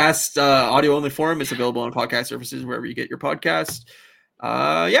podcast audio only form, it's available on podcast services wherever you get your podcast.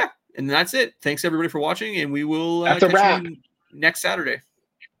 And that's it. Thanks everybody for watching, and we will catch you next Saturday.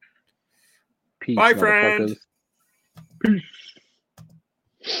 Peace, bye, friends. Peace.